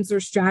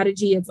influencer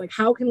strategy. It's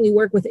how can we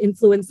work with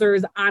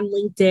influencers on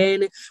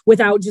LinkedIn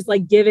without just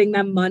giving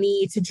them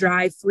money to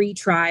drive free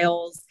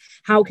trials?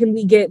 How can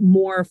we get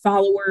more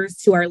followers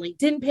to our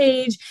LinkedIn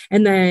page?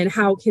 And then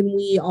how can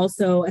we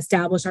also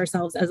establish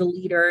ourselves as a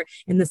leader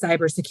in the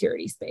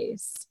cybersecurity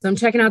space? So I'm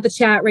checking out the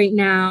chat right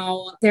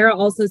now. Sarah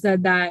also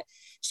said that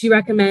she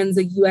recommends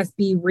a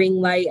USB ring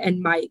light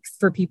and mics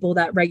for people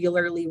that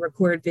regularly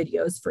record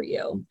videos for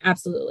you.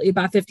 Absolutely.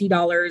 About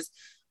 $50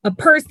 a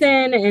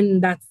person.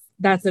 And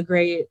that's a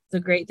great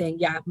thing.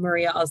 Yeah.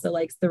 Maria also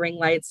likes the ring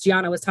lights.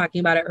 Gianna was talking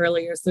about it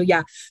earlier. So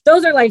yeah,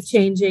 those are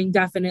life-changing,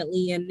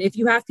 definitely. And if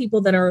you have people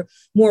that are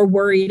more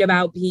worried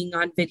about being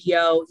on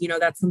video,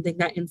 that's something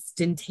that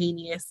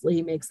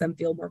instantaneously makes them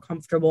feel more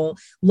comfortable,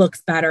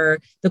 looks better.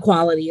 The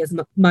quality is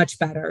much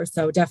better.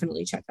 So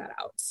definitely check that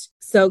out.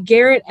 So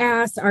Garrett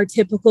asked our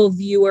typical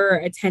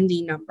viewer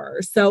attendee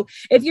number. So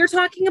if you're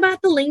talking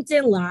about the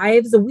LinkedIn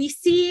Lives, we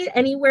see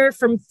anywhere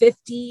from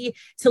 50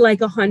 to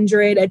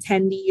 100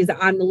 attendees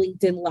on the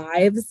LinkedIn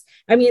Lives.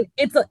 I mean,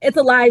 it's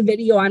a live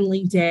video on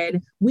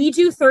LinkedIn. We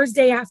do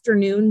Thursday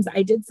afternoons.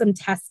 I did some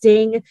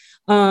testing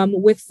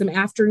with some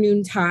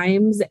afternoon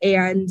times,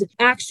 and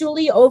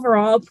actually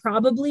overall,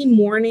 probably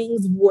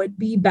mornings would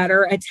be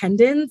better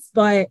attendance.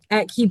 But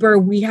at Keeper,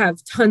 we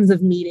have tons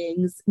of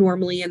meetings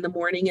normally in the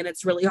morning, and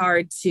it's really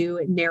hard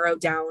to narrow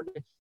down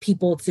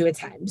people to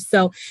attend.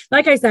 So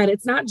like I said,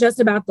 it's not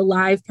just about the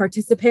live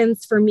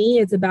participants. For me,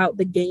 it's about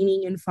the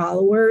gaining in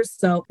followers.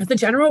 So as a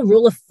general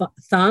rule of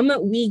thumb,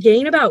 we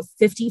gain about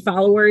 50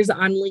 followers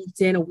on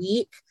LinkedIn a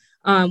week.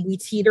 We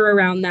teeter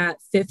around that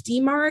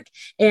 50 mark.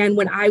 And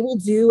when I will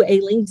do a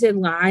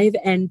LinkedIn Live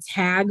and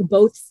tag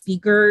both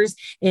speakers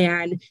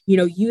and,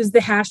 use the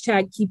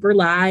hashtag Keeper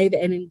Live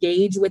and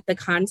engage with the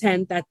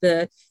content that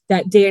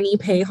Danny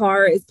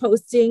Pahar is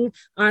posting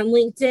on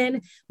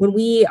LinkedIn, when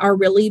we are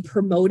really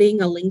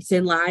promoting a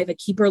LinkedIn Live, a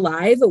Keeper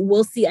Live,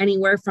 we'll see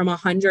anywhere from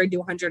 100 to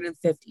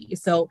 150.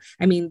 So,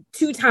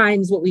 2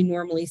 times what we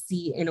normally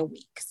see in a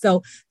week.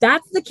 So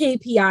that's the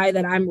KPI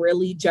that I'm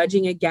really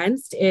judging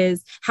against,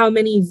 is how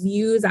many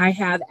views I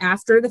have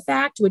after the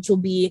fact, which will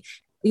be,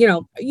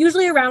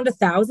 usually around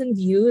 1,000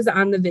 views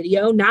on the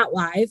video, not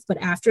live, but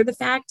after the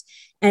fact.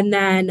 And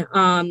then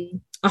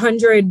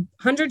 100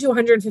 to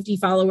 150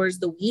 followers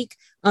the week,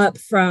 up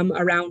from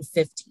around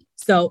 50.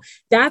 So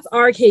that's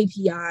our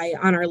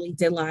KPI on our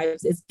LinkedIn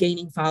Lives, is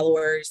gaining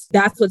followers.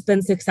 That's what's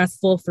been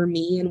successful for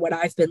me and what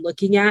I've been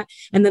looking at.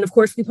 And then, of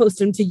course, we post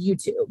them to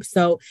YouTube.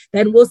 So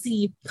then we'll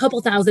see a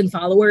couple thousand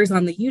followers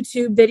on the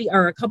YouTube video,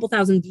 or a couple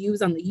thousand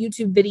views on the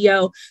YouTube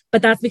video.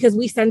 But that's because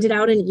we send it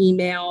out in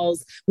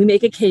emails. We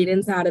make a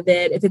cadence out of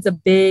it. If it's a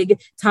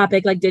big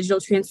topic like digital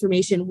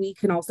transformation, we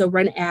can also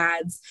run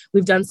ads.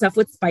 We've done stuff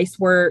with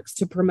Spiceworks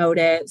to promote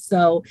it.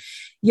 So,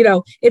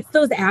 it's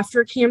those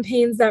after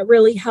campaigns that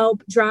really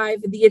help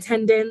drive the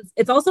attendance.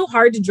 It's also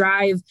hard to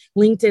drive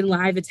LinkedIn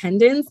Live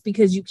attendance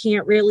because you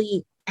can't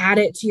really add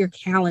it to your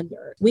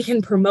calendar. We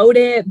can promote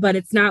it, but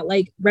it's not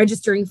like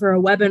registering for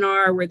a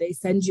webinar where they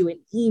send you an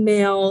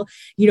email.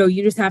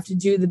 You just have to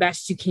do the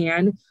best you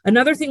can.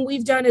 Another thing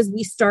we've done is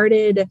we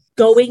started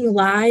going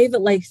live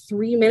like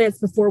 3 minutes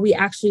before we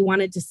actually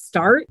wanted to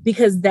start,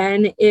 because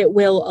then it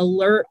will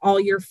alert all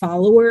your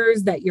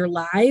followers that you're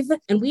live.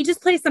 And we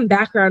just play some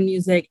background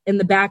music in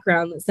the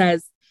background that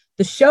says,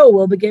 the show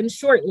will begin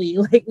shortly.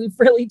 Like, we've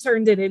really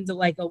turned it into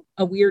like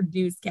a weird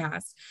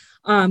newscast.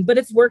 But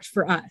it's worked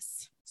for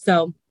us.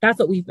 So that's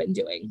what we've been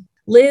doing.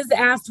 Liz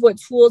asked what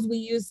tools we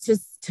use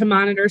to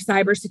monitor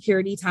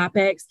cybersecurity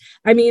topics.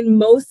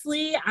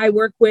 Mostly I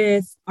work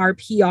with our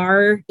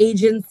PR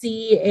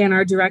agency and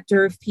our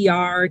director of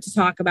PR to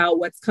talk about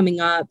what's coming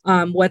up,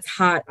 what's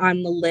hot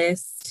on the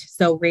list.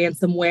 So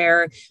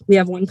ransomware, we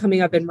have one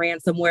coming up in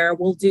ransomware.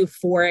 We'll do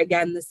 4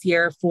 again this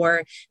year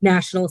for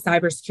National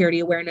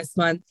Cybersecurity Awareness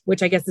Month,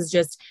 which I guess is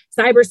just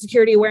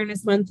Cybersecurity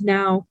Awareness Month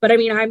now. But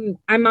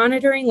I'm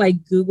monitoring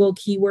like Google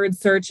keyword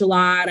search a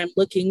lot. I'm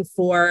looking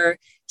for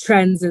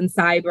trends in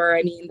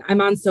cyber. I'm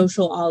on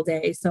social all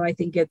day, so I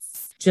think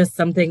it's just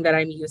something that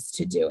I'm used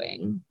to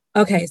doing.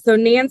 Okay, so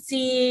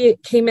Nancy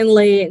came in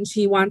late and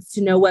she wants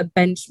to know what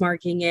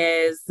benchmarking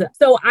is.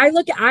 So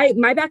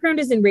my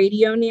background is in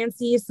radio,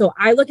 Nancy. So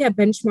I look at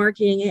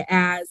benchmarking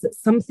as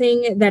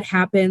something that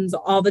happens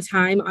all the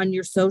time on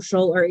your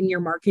social or in your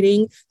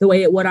marketing, the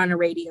way it would on a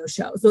radio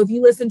show. So if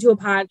you listen to a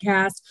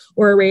podcast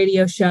or a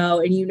radio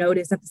show and you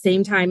notice at the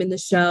same time in the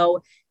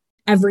show,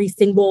 every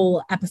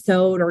single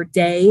episode or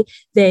day,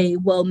 they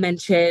will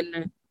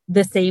mention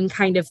the same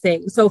kind of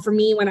thing. So for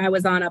me, when I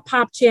was on a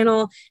pop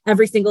channel,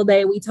 every single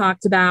day we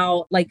talked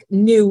about like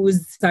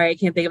news. Sorry, I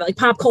can't think of it, like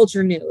pop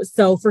culture news.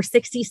 So for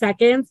 60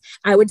 seconds,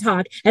 I would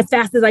talk as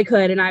fast as I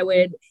could, and I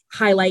would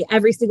highlight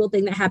every single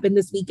thing that happened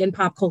this week in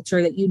pop culture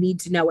that you need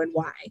to know and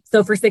why.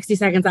 So for 60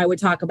 seconds, I would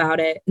talk about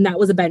it. And that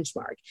was a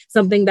benchmark,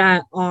 something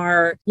that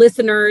our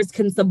listeners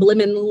can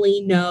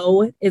subliminally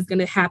know is going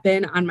to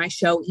happen on my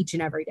show each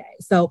and every day.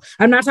 So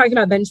I'm not talking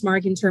about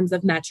benchmark in terms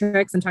of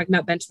metrics. I'm talking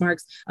about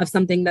benchmarks of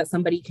something that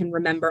somebody can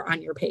remember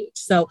on your page.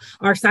 So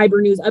our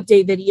cyber news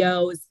update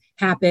videos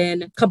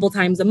happen a couple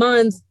times a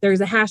month.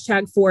 There's a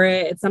hashtag for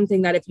it. It's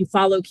something that if you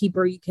follow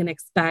Keeper, you can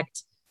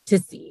expect to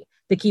see.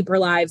 The Keeper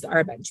Lives are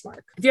a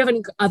benchmark. If you have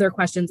any other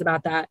questions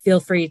about that, feel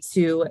free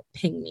to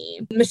ping me.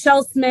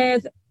 Michelle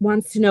Smith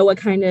wants to know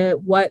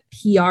what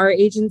PR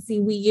agency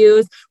we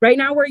use. Right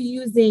now we're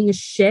using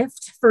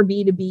Shift for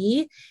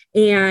B2B,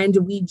 and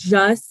we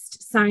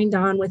just signed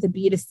on with a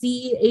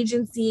B2C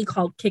agency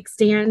called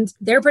Kickstand.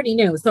 They're pretty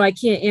new, so I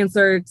can't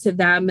answer to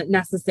them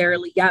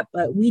necessarily yet,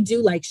 but we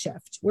do like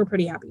Shift. We're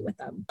pretty happy with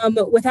them.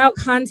 Without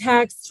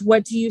context,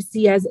 what do you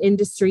see as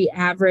industry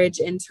average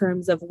in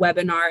terms of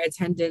webinar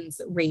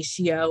attendance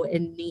ratio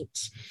in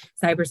niche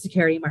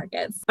cybersecurity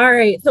markets? All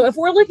right, so if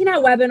we're looking at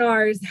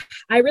webinars,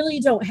 I really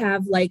don't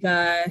have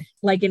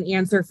an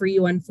answer for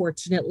you,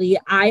 unfortunately.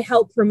 I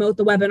help promote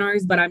the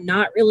webinars, but I'm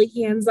not really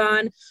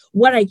hands-on.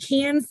 What I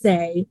can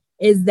say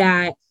is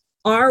that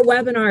our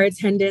webinar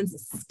attendance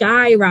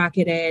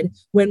skyrocketed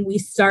when we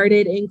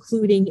started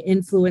including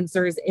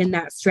influencers in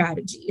that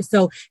strategy.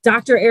 So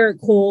Dr.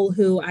 Eric Cole,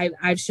 who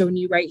I've shown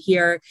you right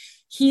here,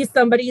 He's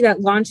somebody that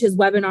launches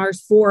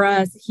webinars for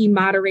us. He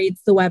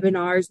moderates the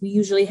webinars. We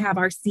usually have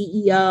our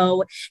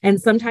CEO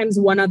and sometimes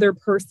one other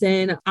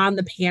person on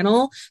the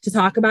panel to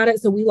talk about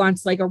it. So we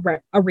launched like a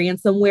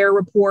ransomware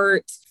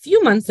report a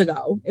few months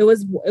ago. It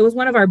was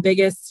one of our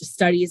biggest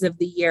studies of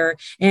the year,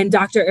 and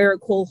Dr.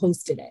 Eric Cole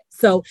hosted it.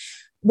 So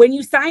when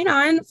you sign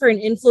on for an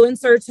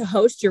influencer to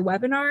host your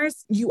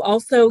webinars, you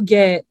also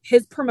get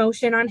his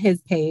promotion on his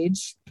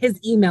page, his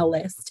email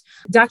list.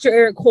 Dr.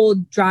 Eric Cole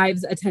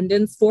drives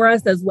attendance for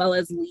us as well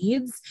as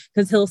leads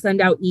because he'll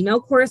send out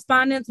email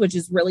correspondence, which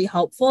is really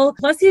helpful.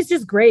 Plus, he's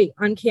just great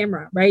on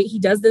camera, right? He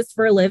does this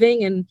for a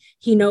living and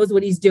he knows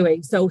what he's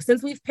doing. So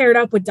since we've paired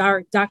up with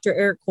Dr.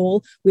 Eric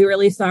Cole, we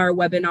really saw our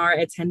webinar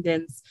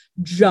attendance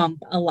jump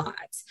a lot.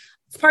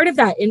 It's part of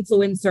that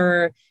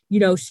influencer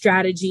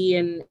strategy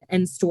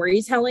and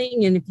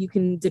storytelling. And if you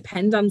can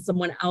depend on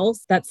someone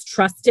else that's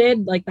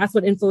trusted, like that's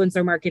what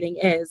influencer marketing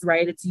is,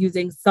 right? It's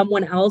using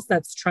someone else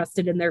that's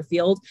trusted in their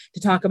field to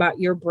talk about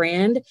your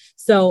brand.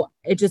 So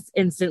it just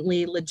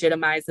instantly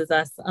legitimizes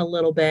us a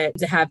little bit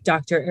to have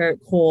Dr. Eric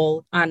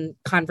Cole on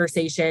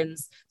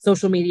conversations,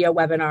 social media,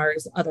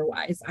 webinars,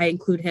 otherwise. I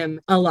include him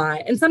a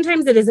lot. And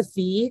sometimes it is a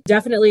fee,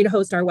 definitely to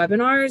host our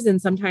webinars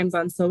and sometimes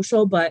on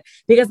social, but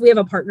because we have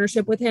a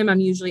partnership with him, I'm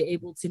usually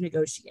able to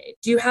negotiate.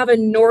 Do you have a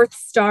North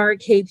Star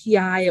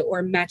KPI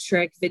or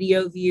metric,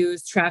 video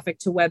views, traffic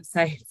to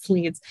websites,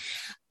 leads?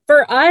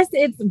 For us,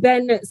 it's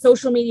been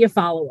social media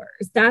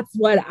followers. That's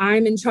what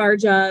I'm in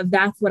charge of.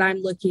 That's what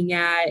I'm looking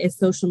at is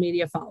social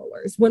media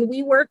followers. When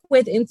we work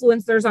with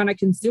influencers on a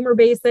consumer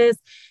basis,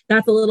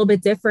 that's a little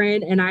bit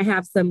different. And I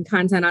have some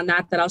content on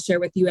that I'll share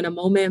with you in a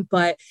moment.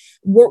 But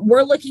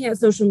we're looking at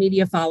social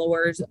media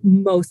followers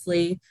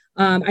mostly.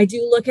 I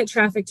do look at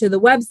traffic to the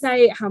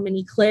website, how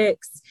many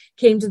clicks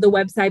came to the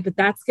website, but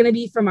that's going to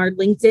be from our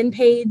LinkedIn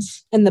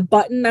page and the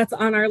button that's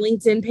on our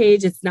LinkedIn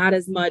page. It's not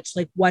as much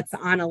like what's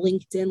on a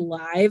LinkedIn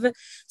Live.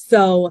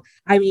 So,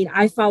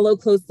 I follow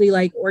closely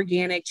like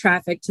organic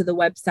traffic to the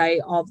website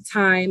all the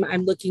time.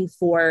 I'm looking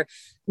for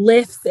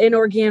lifts in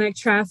organic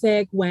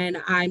traffic when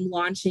I'm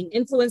launching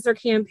influencer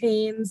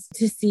campaigns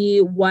to see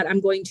what I'm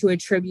going to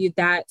attribute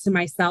that to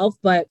myself.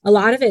 But a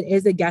lot of it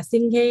is a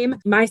guessing game.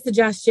 My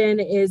suggestion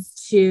is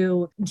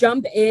to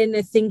jump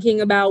in thinking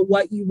about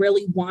what you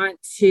really want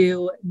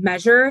to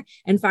measure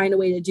and find a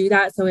way to do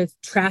that. So if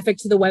traffic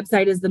to the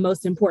website is the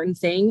most important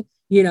thing,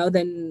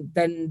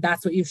 then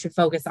that's what you should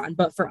focus on.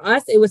 But for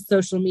us, it was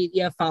social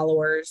media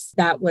followers.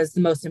 That was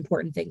the most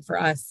important thing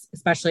for us,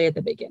 especially at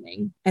the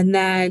beginning. And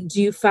then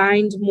do you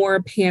find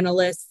more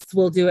panelists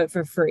will do it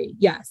for free?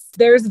 Yes.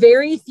 There's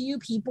very few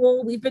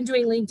people. We've been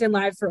doing LinkedIn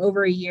Live for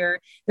over a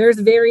year. There's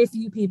very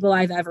few people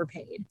I've ever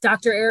paid.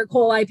 Dr. Eric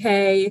Cole, I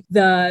pay.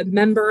 The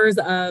members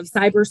of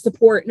Cyber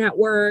Support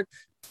Network,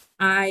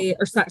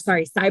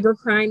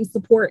 Cybercrime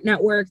Support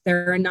Network.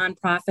 They're a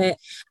nonprofit.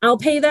 I'll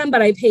pay them,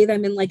 but I pay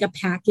them in like a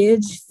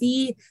package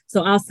fee.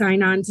 So I'll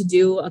sign on to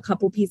do a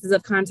couple pieces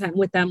of content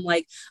with them,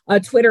 like a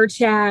Twitter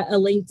chat, a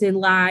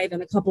LinkedIn Live,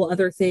 and a couple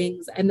other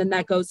things. And then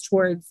that goes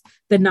towards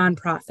the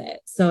nonprofit.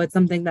 So it's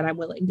something that I'm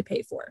willing to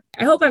pay for.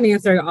 I hope I'm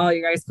answering all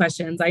your guys'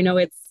 questions. I know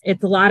it's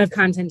a lot of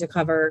content to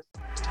cover.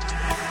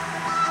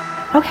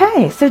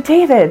 Okay, so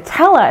David,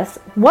 tell us,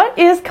 what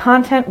is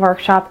Content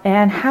Workshop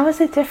and how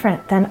is it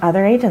different than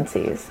other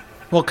agencies?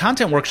 Well,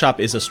 Content Workshop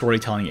is a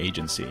storytelling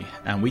agency,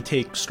 and we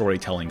take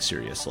storytelling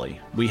seriously.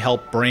 We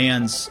help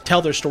brands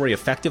tell their story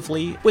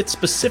effectively with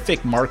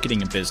specific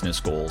marketing and business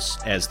goals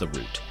as the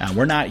root.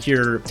 We're not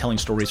here telling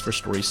stories for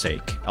story's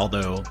sake,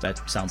 although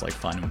that sounds like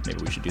fun, and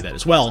maybe we should do that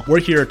as well.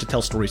 We're here to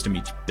tell stories to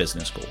meet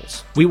business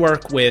goals. We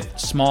work with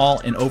small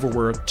and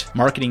overworked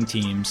marketing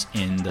teams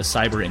in the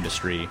cyber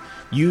industry,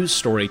 use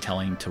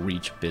storytelling to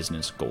reach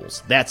business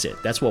goals. That's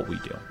it. That's what we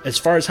do. As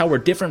far as how we're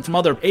different from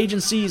other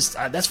agencies,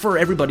 that's for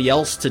everybody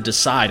else to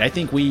decide. I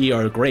think we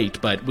are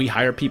great, but we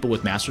hire people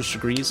with master's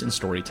degrees in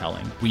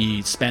storytelling.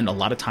 We spend a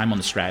lot of time on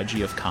the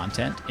strategy of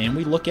content, and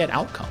we look at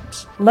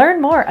outcomes.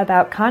 Learn more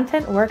about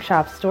Content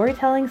Workshop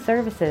storytelling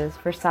services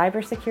for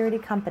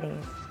cybersecurity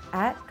companies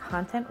at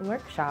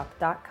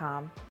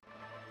contentworkshop.com.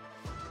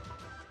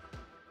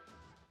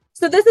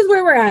 So this is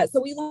where we're at.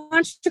 So we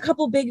launched a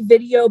couple big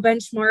video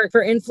benchmark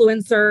for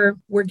influencer.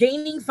 We're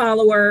gaining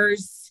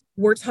followers.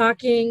 We're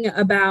talking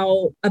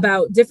about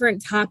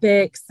different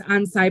topics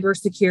on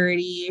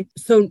cybersecurity.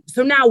 So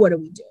now what do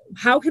we do?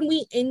 How can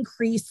we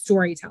increase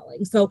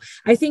storytelling? So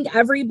I think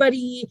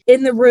everybody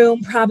in the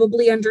room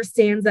probably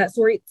understands that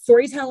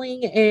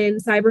storytelling in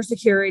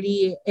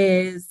cybersecurity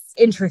is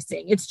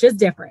interesting. It's just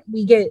different.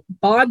 We get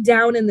bogged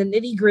down in the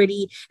nitty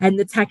gritty and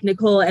the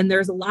technical, and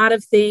there's a lot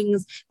of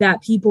things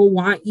that people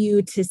want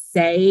you to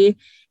say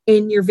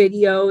in your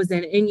videos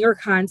and in your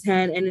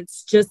content. And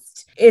it's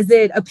just, is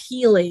it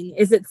appealing?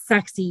 Is it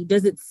sexy?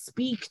 Does it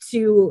speak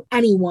to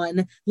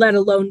anyone, let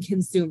alone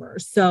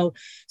consumers? So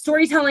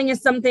storytelling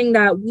is something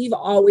that we've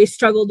always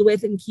struggled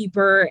with in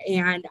Keeper.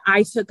 And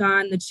I took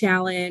on the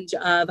challenge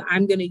of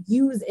I'm going to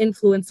use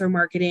influencer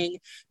marketing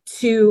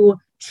to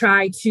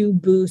try to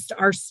boost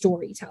our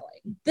storytelling.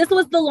 This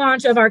was the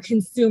launch of our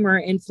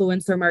consumer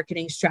influencer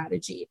marketing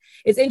strategy.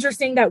 It's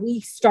interesting that we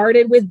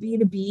started with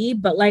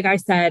B2B, but like I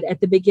said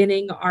at the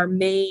beginning, our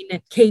main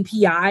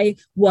KPI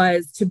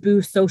was to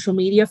boost social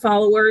media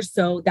followers.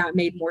 So that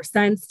made more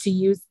sense to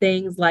use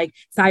things like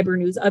Cyber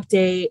News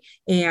Update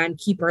and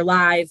Keeper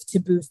Live to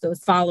boost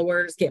those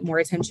followers, get more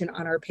attention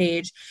on our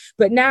page.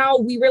 But now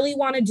we really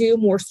want to do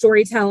more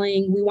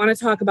storytelling. We want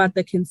to talk about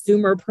the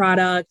consumer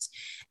product.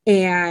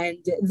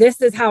 And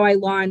this is how I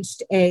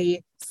launched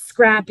a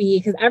scrappy,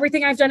 because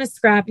everything I've done is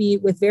scrappy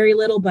with very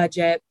little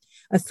budget,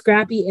 a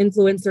scrappy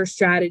influencer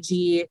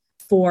strategy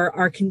for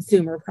our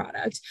consumer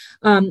product.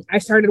 I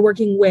started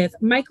working with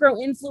micro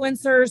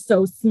influencers,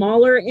 so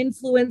smaller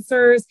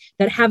influencers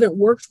that haven't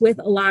worked with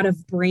a lot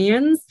of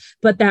brands,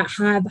 but that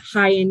have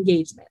high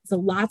engagement. So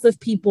lots of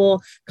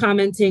people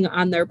commenting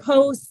on their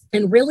posts.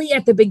 And really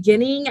at the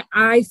beginning,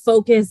 I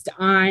focused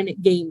on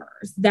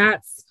gamers.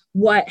 That's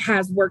what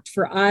has worked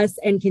for us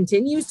and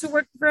continues to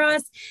work for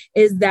us,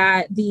 is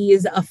that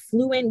these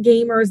affluent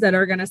gamers that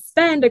are going to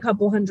spend a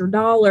couple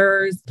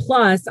 $100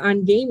 plus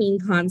on gaming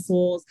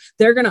consoles,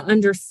 they're going to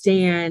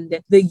understand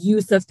the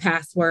use of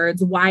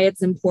passwords, why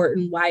it's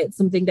important, why it's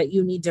something that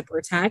you need to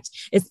protect,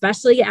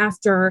 especially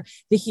after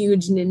the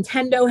huge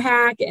Nintendo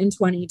hack in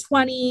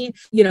 2020.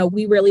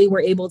 We really were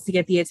able to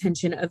get the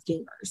attention of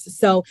gamers.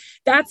 So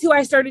that's who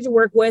I started to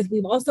work with.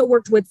 We've also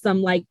worked with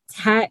some like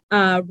tech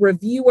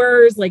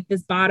reviewers, like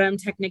this bottom,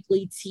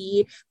 technically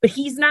T, but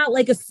he's not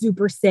like a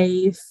super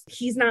safe.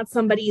 He's not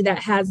somebody that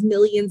has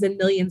millions and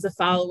millions of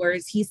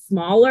followers. He's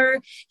smaller.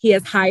 He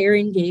has higher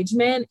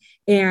engagement,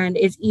 and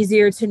it's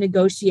easier to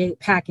negotiate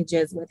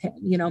packages with him.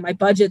 My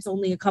budget's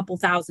only a couple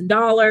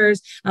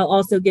 $1,000s. I'll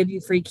also give you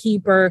free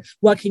Keeper.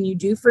 What can you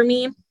do for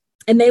me?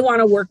 And they want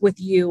to work with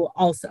you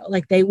also.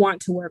 Like they want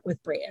to work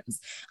with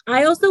brands.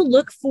 I also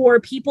look for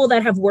people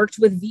that have worked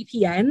with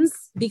VPNs,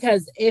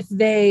 because if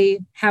they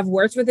have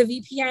worked with a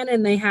VPN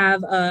and they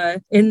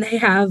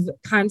have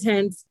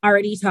content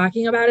already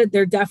talking about it,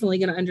 they're definitely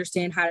going to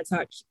understand how to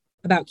talk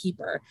about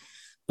Keeper.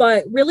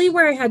 But really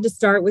where I had to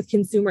start with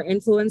consumer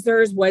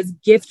influencers was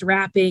gift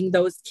wrapping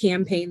those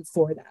campaigns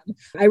for them.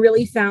 I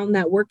really found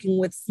that working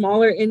with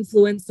smaller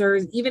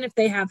influencers, even if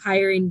they have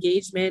higher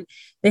engagement,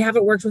 they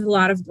haven't worked with a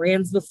lot of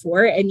brands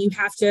before, and you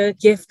have to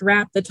gift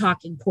wrap the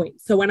talking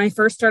points. So when I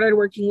first started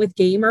working with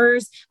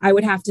gamers, I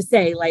would have to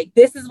say, like,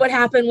 this is what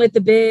happened with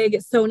the big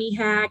Sony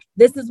hack.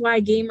 This is why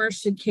gamers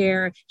should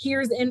care.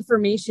 Here's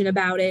information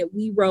about it.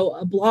 We wrote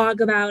a blog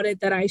about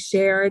it that I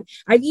shared.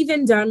 I've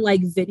even done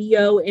like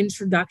video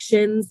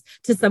introductions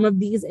to some of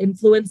these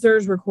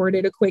influencers,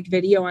 recorded a quick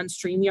video on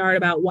StreamYard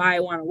about why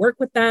I want to work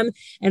with them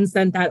and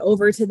sent that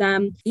over to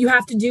them. You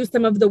have to do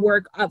some of the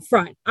work up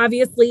front.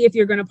 Obviously, if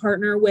you're going to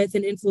partner with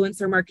an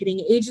influencer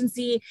marketing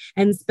agency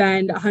and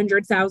spend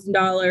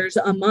 $100,000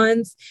 a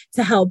month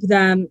to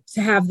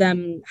have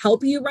them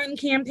help you run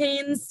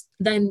campaigns,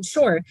 then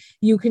sure,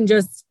 you can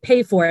just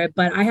pay for it.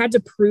 But I had to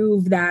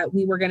prove that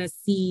we were going to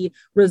see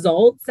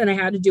results, and I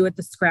had to do it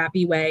the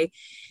scrappy way.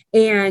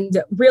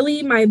 And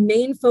really my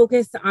main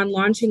focus on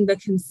launching the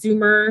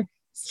consumer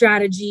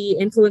strategy,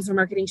 influencer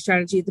marketing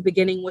strategy at the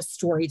beginning was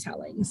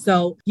storytelling.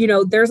 So,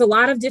 there's a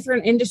lot of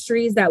different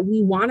industries that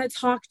we want to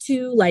talk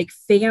to, like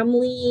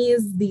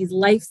families, these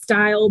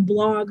lifestyle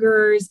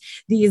bloggers,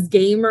 these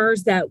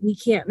gamers that we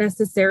can't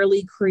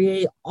necessarily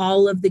create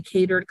all of the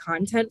catered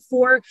content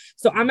for.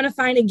 So I'm going to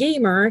find a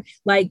gamer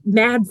like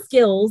Mad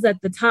Skills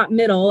at the top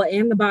middle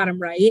and the bottom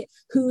right,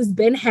 who's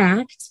been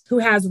hacked, who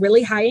has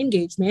really high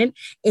engagement,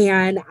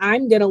 and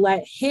I'm going to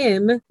let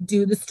him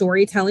do the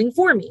storytelling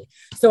for me.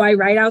 So I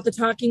write out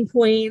the talking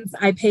points,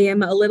 I pay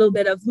him a little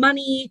bit of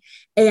money,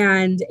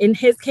 and in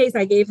his case,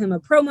 I gave him a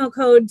promo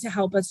code to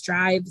help us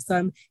drive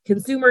some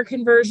consumer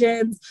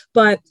conversions.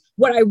 But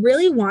what I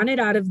really wanted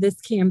out of this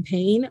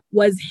campaign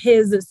was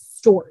his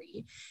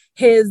story,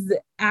 his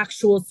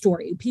actual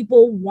story.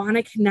 People want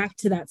to connect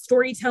to that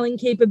storytelling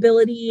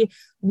capability.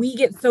 We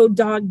get so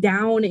dogged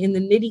down in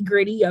the nitty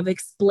gritty of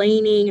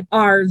explaining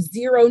our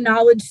zero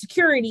knowledge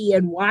security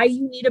and why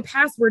you need a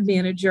password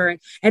manager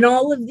and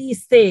all of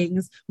these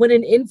things, when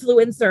an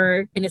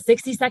influencer in a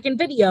 60-second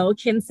video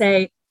can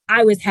say,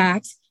 I was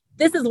hacked.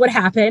 This is what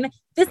happened.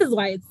 This is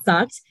why it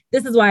sucked.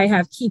 This is why I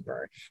have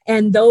Keeper.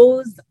 And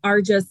those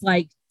are just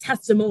like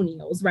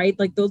testimonials, right?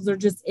 Like those are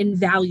just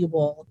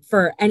invaluable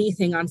for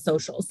anything on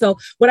social. So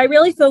what I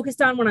really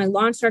focused on when I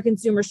launched our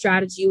consumer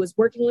strategy was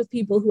working with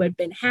people who had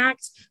been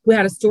hacked, who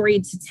had a story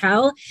to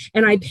tell,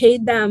 and I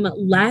paid them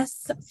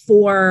less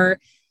for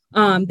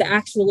the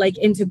actual like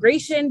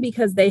integration,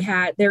 because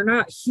they're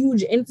not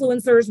huge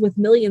influencers with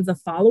millions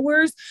of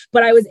followers,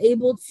 but I was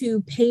able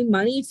to pay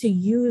money to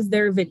use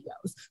their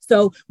videos.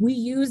 So we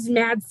used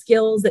Mad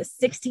Skills at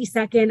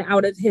 60-second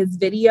out of his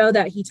video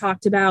that he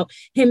talked about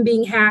him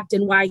being hacked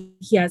and why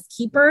he has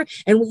Keeper,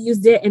 and we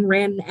used it and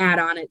ran an ad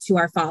on it to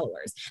our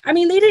followers. I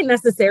mean, they didn't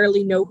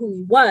necessarily know who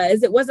he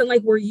was. It wasn't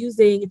like we're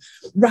using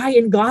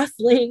Ryan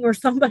Gosling or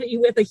somebody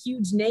with a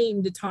huge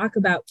name to talk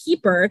about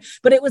Keeper,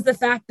 but it was the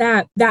fact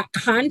that that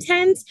content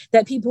content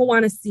that people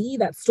want to see,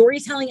 that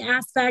storytelling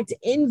aspect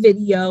in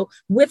video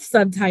with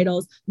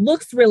subtitles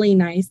looks really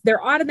nice,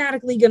 they're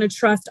automatically going to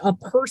trust a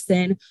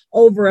person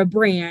over a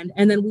brand.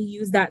 And then we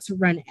use that to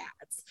run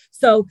ads.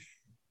 So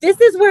this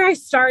is where I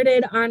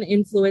started on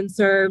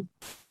influencer.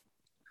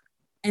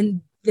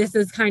 And this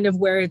is kind of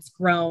where it's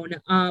grown.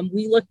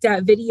 We looked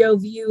at video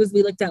views.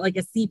 We looked at like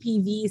a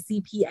CPV,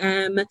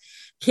 CPM,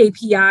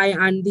 KPI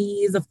on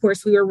these. Of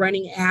course, we were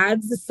running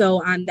ads.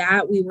 So on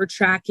that, we were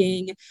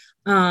tracking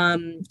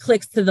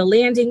clicks to the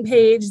landing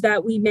page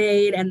that we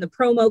made and the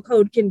promo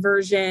code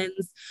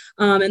conversions.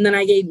 And then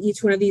I gave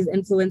each one of these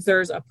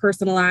influencers a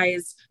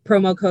personalized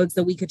promo code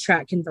so we could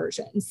track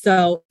conversions.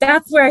 So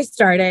that's where I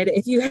started.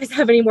 If you guys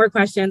have any more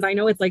questions, I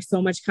know it's like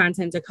so much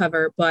content to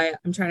cover, but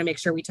I'm trying to make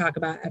sure we talk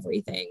about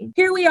everything.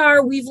 Here we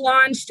are. We've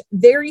launched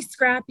very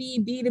scrappy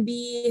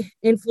B2B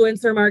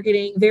influencer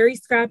marketing, very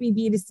scrappy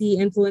B2C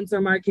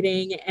influencer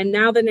marketing. And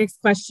now the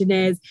next question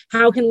is,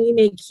 how can we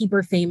make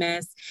Keeper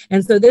famous?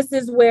 And so this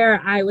is where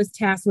I was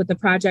tasked with the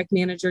project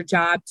manager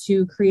job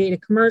to create a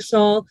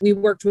commercial. We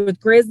worked with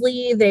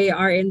Grizzly. They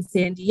are in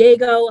San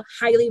Diego.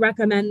 Highly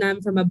recommend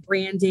them from a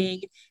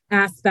branding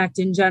aspect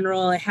in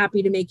general.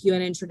 Happy to make you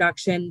an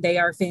introduction. They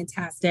are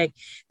fantastic.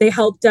 They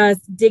helped us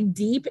dig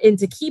deep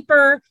into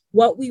Keeper,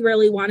 what we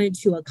really wanted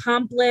to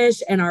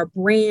accomplish and our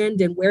brand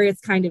and where it's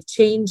kind of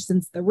changed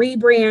since the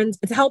rebrand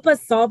to help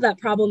us solve that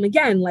problem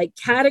again, like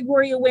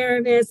category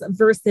awareness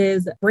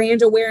versus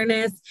brand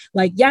awareness.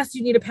 Like, yes,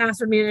 you need a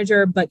password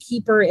manager, but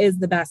Keeper is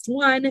the best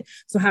one.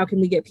 So how can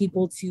we get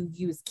people to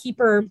use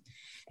Keeper?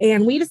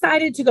 And we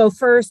decided to go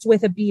first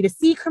with a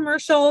B2C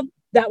commercial.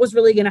 That was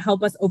really going to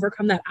help us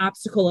overcome that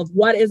obstacle of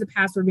what is a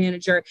password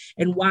manager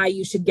and why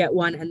you should get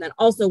one, and then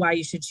also why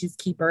you should choose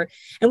Keeper.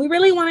 And we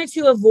really wanted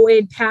to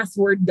avoid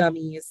password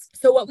dummies.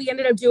 So what we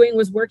ended up doing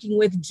was working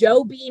with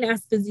Joe Bean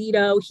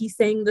Esposito. He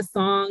sang the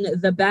song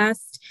The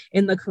Best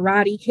in The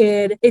Karate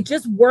Kid. It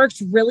just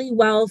worked really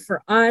well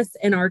for us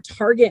and our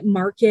target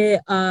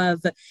market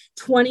of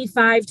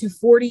 25 to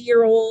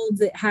 40-year-olds.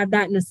 It had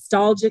that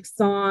nostalgic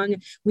song.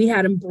 We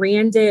had him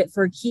brand it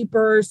for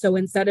Keeper. So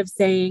instead of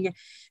saying,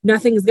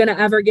 nothing's going to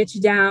ever get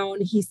you down,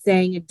 he's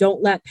saying,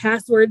 don't let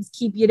passwords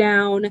keep you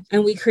down.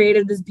 And we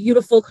created this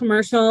beautiful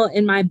commercial.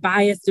 In my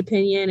biased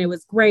opinion, it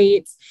was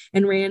great,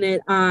 and ran it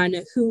on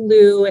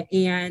Hulu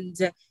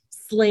and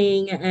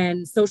Sling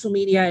and social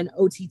media and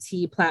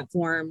OTT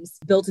platforms,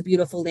 built a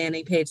beautiful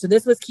landing page. So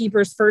this was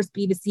Keeper's first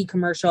B2C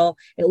commercial.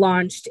 It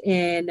launched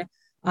in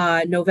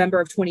November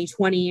of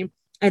 2020.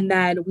 And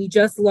then we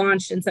just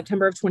launched in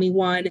September of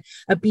 21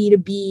 a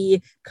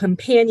B2B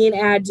companion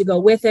ad to go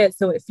with it.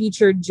 So it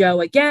featured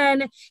Joe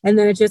again. And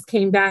then it just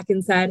came back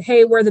and said,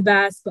 hey, we're the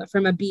best, but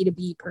from a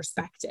B2B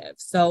perspective.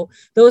 So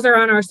those are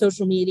on our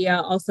social media,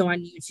 also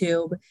on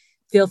YouTube.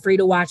 Feel free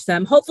to watch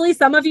them. Hopefully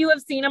some of you have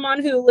seen them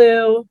on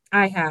Hulu.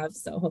 I have.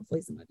 So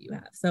hopefully some of you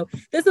have. So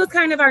this was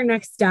kind of our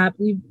next step.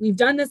 We've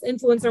done this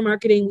influencer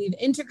marketing. We've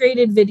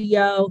integrated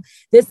video.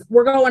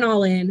 We're going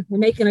all in. We're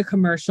making a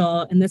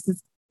commercial. And this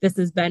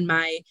has been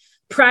my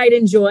pride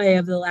and joy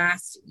of the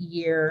last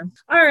year.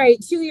 All right,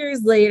 2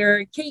 years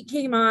later, Kate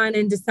came on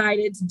and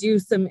decided to do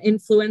some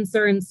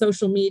influencer and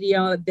social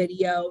media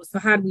video. So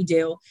how'd we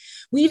do?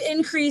 We've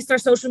increased our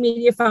social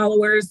media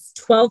followers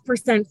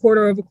 12%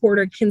 quarter over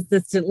quarter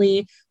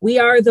consistently. We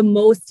are the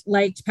most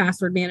liked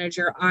password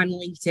manager on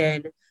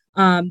LinkedIn.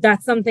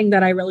 That's something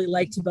that I really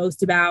like to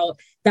boast about.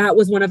 That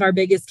was one of our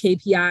biggest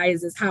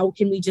KPIs, is how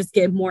can we just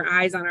get more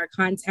eyes on our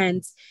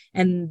content?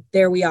 And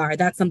there we are.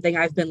 That's something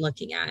I've been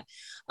looking at.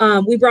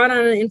 We brought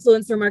on an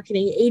influencer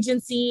marketing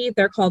agency.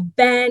 They're called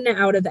Ben,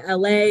 out of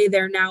LA.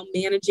 They're now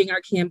managing our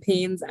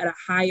campaigns at a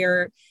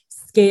higher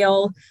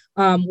scale.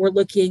 We're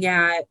looking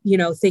at,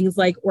 things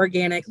like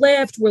organic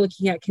lift. We're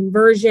looking at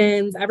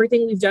conversions.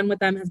 Everything we've done with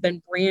them has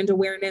been brand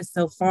awareness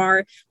so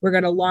far. We're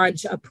going to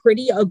launch a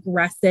pretty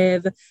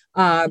aggressive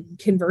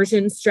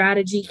conversion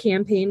strategy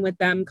campaign with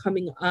them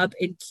coming up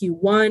in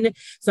Q1.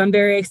 So I'm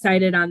very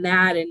excited on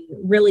that, and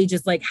really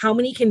just like, how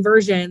many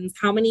conversions,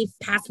 how many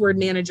password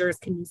managers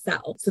can you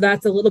sell? So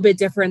that's a little bit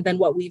different than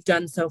what we've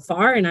done so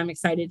far, and I'm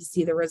excited to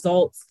see the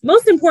results.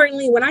 Most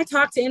importantly, when I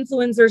talk to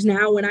influencers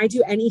now, when I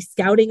do any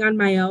scouting on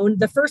my own,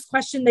 the first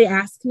question they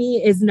ask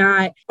me is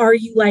not, are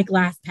you like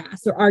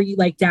LastPass or are you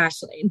like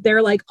Dashlane?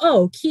 They're like,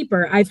 oh,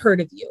 Keeper, I've heard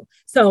of you.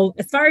 So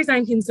as far as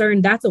I'm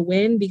concerned, that's a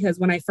win, because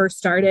when I first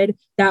started,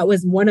 that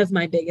was one of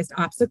my biggest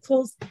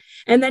obstacles.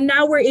 And then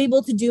now we're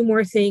able to do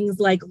more things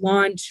like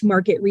launch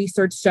market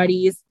research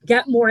studies,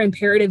 get more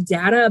imperative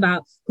data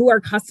about who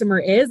our customer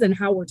is and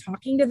how we're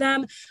talking to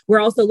them. We're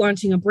also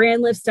launching a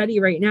brand lift study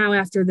right now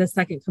after the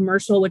second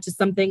commercial, which is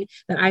something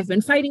that I've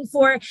been fighting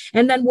for.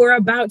 And then we're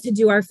about to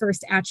do our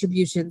first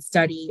attribution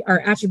study, our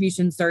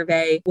attribution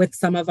survey, with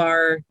some of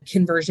our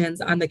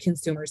conversions on the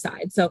consumer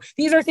side. So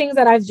these are things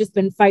that I've just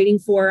been fighting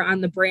for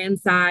on the brand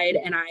side.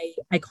 And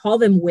I call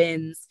them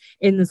wins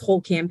in this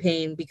whole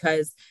campaign,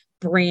 because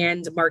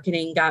brand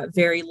marketing got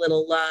very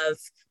little love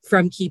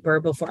from Keeper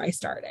before I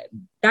started.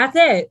 That's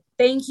it.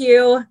 Thank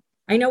you.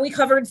 I know we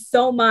covered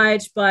so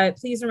much, but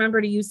please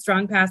remember to use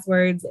strong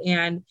passwords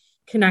and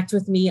connect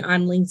with me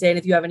on LinkedIn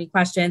if you have any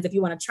questions. If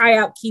you want to try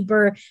out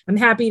Keeper, I'm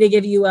happy to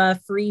give you a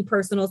free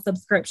personal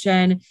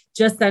subscription.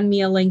 Just send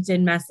me a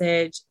LinkedIn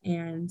message.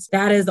 And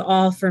that is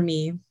all for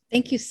me.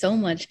 Thank you so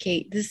much,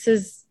 Kate.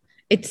 It's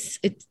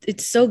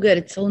so good.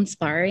 It's so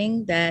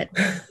inspiring that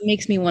it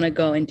makes me want to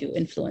go and do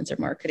influencer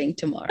marketing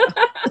tomorrow.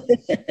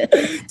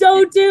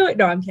 Don't do it.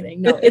 No, I'm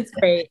kidding. No, it's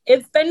great.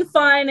 It's been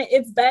fun.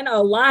 It's been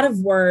a lot of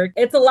work.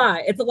 It's a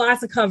lot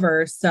to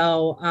cover.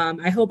 So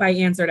I hope I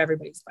answered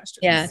everybody's questions.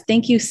 Yeah.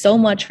 Thank you so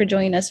much for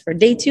joining us for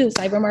day 2 of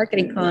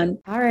CyberMarketingCon.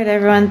 All right,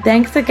 everyone.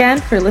 Thanks again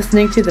for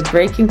listening to the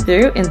Breaking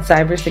Through in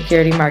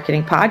Cybersecurity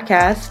Marketing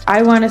podcast.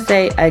 I want to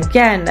say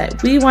again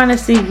that we want to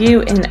see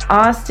you in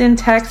Austin,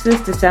 Texas,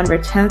 December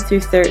 10th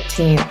through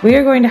 13th. We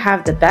are going to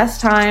have the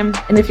best time.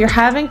 And if you're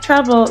having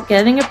trouble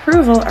getting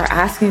approval or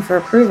asking for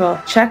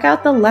approval, check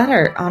out the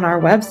letter on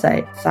our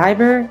website,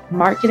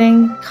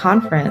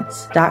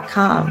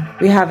 CyberMarketingConference.com.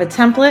 We have a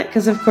template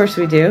because of course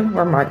we do.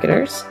 We're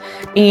marketers.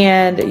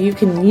 And you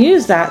can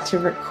use that to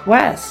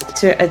request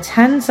to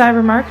attend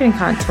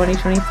CyberMarketingCon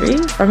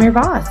 2023 from your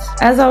boss.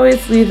 As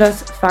always, leave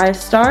us 5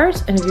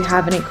 stars. And if you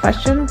have any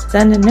questions,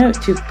 send a note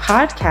to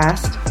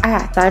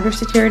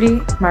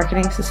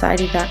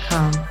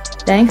podcast@cybersecuritymarketingsociety.com.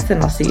 Thanks,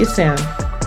 and I'll see you soon.